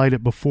highlight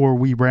it before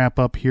we wrap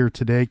up here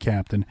today,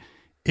 Captain,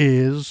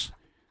 is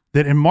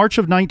that in March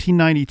of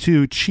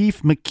 1992,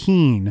 Chief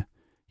McKean,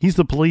 he's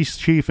the police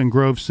chief in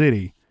Grove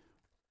City,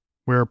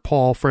 where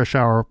Paul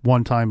Freshour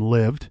one time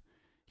lived.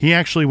 He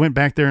actually went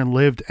back there and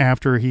lived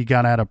after he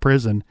got out of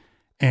prison,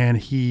 and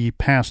he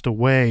passed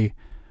away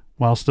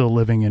while still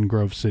living in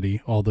Grove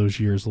City all those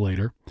years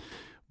later.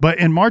 But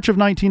in March of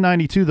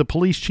 1992, the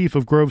police chief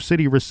of Grove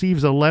City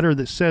receives a letter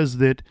that says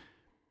that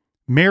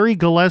Mary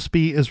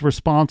Gillespie is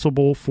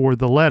responsible for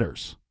the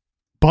letters,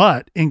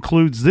 but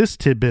includes this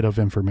tidbit of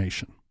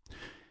information.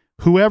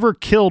 Whoever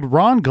killed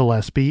Ron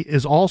Gillespie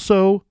is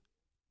also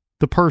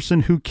the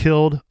person who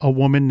killed a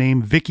woman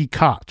named Vicky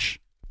Koch.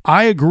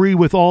 I agree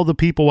with all the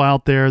people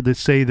out there that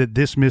say that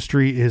this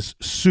mystery is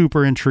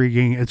super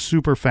intriguing. It's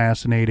super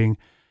fascinating.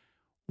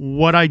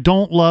 What I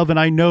don't love, and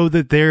I know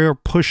that they're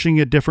pushing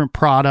a different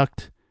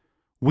product.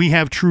 We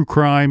have true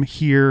crime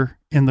here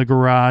in the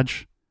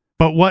garage.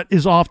 But what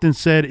is often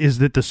said is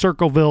that the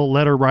Circleville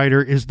letter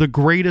writer is the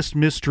greatest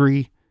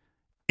mystery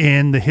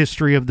in the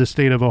history of the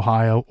state of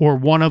Ohio, or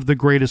one of the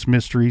greatest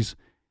mysteries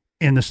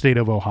in the state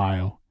of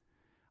Ohio.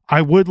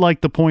 I would like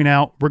to point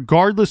out,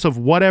 regardless of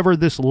whatever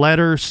this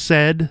letter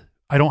said,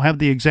 I don't have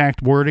the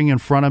exact wording in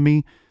front of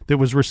me that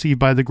was received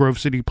by the Grove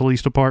City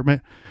Police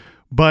Department,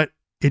 but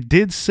it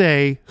did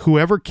say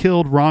whoever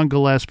killed Ron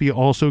Gillespie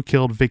also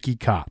killed Vicky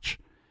Koch.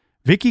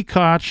 Vicky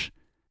Koch,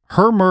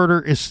 her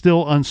murder is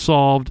still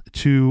unsolved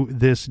to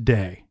this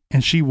day,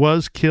 and she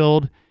was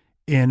killed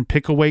in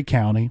Pickaway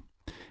County.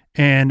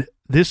 And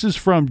this is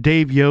from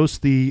Dave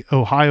Yost, the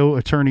Ohio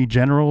Attorney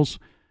General's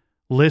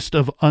list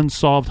of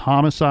unsolved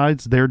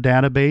homicides, their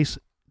database.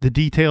 The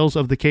details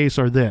of the case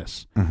are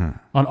this. On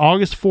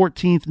August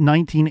 14th,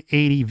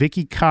 1980,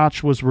 Vicky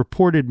Koch was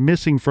reported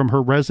missing from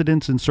her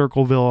residence in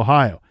Circleville,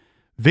 Ohio.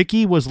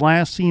 Vicky was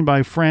last seen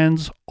by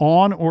friends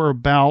on or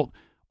about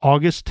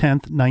August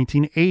 10th,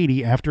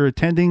 1980, after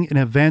attending an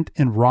event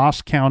in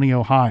Ross County,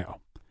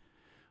 Ohio.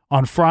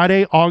 On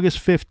Friday, August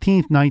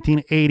 15th,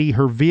 1980,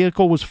 her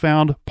vehicle was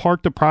found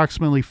parked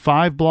approximately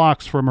 5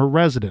 blocks from her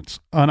residence,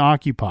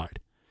 unoccupied.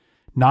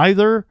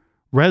 Neither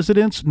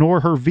residence nor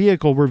her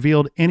vehicle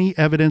revealed any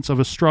evidence of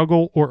a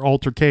struggle or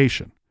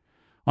altercation.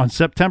 On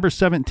September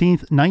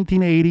 17th,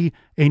 1980,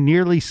 a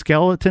nearly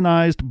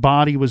skeletonized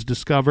body was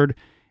discovered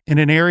in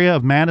an area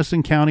of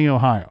Madison County,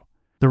 Ohio.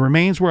 The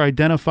remains were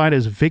identified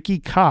as Vicky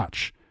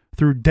Koch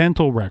through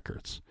dental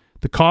records.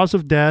 The cause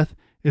of death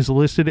is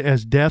listed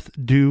as death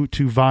due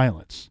to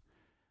violence.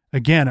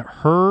 Again,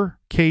 her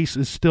case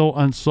is still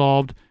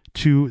unsolved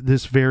to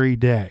this very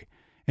day.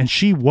 And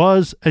she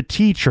was a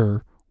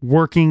teacher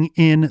working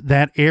in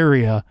that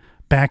area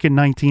back in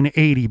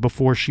 1980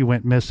 before she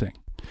went missing.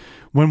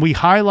 When we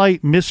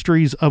highlight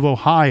mysteries of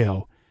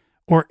Ohio,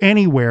 or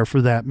anywhere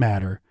for that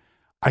matter,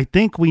 I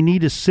think we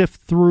need to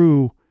sift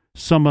through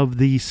some of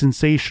the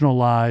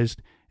sensationalized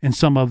and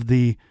some of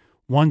the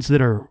ones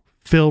that are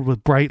filled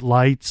with bright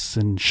lights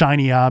and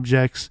shiny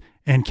objects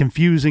and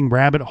confusing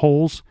rabbit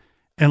holes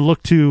and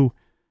look to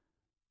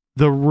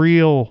the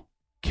real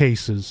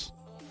cases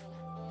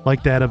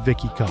like that of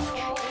Vicky Koch.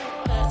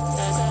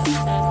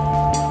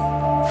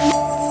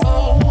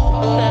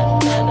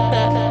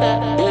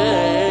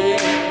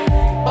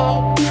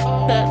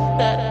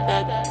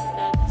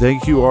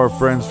 Thank you, our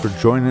friends, for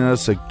joining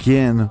us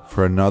again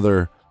for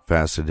another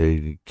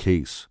fascinating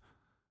case.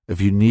 If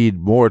you need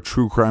more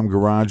True Crime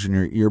Garage in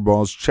your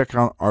earballs, check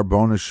out our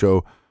bonus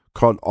show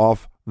called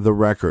Off the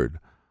Record.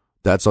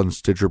 That's on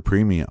Stitcher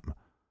Premium.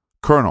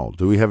 Colonel,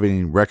 do we have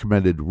any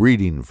recommended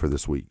reading for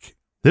this week?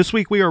 This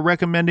week we are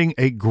recommending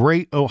a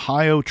great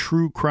Ohio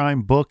true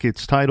crime book.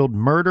 It's titled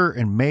Murder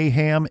and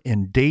Mayhem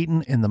in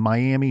Dayton and the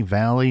Miami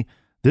Valley.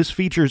 This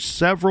features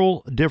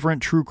several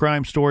different true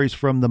crime stories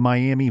from the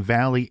Miami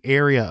Valley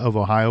area of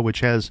Ohio, which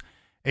has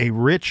a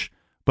rich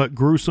but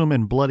gruesome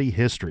and bloody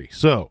history.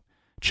 So,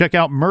 check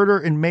out Murder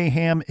and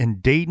Mayhem in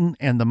Dayton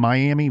and the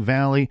Miami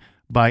Valley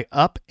by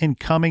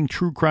up-and-coming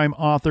true crime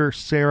author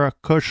Sarah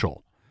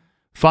Kushel.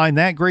 Find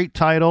that great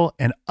title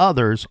and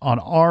others on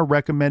our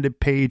recommended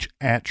page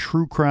at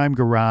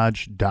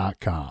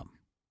truecrimegarage.com.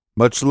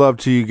 Much love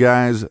to you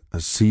guys. I'll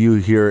see you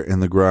here in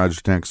the garage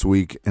next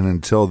week. And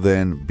until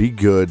then, be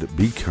good,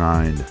 be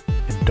kind,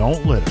 and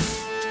don't litter.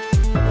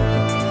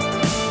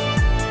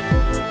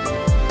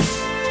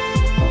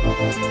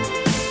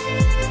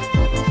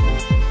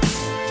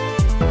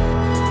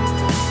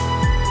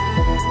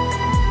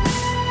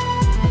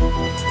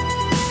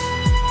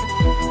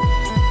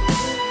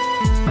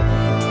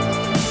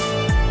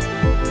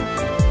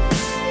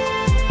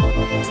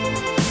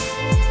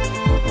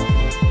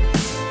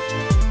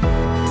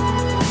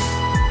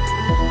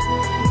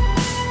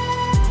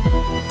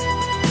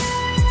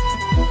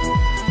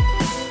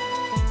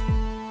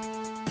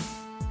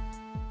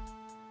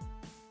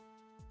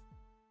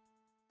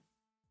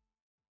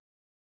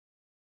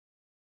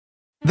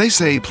 They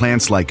say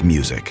plants like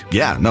music.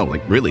 Yeah, no,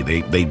 like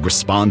really, they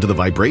respond to the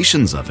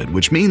vibrations of it,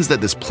 which means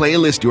that this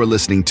playlist you're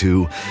listening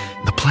to,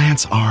 the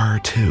plants are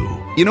too.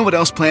 You know what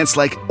else plants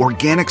like?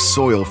 Organic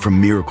soil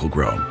from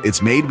Miracle-Gro. It's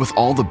made with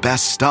all the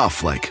best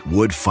stuff like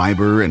wood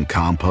fiber and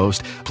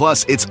compost.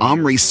 Plus, it's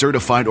OMRI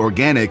certified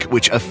organic,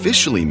 which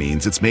officially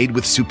means it's made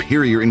with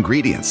superior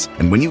ingredients.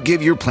 And when you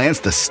give your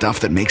plants the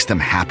stuff that makes them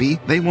happy,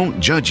 they won't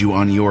judge you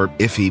on your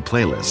iffy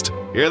playlist.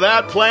 Hear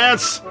that,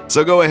 plants?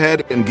 So go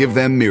ahead and give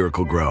them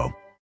Miracle-Gro.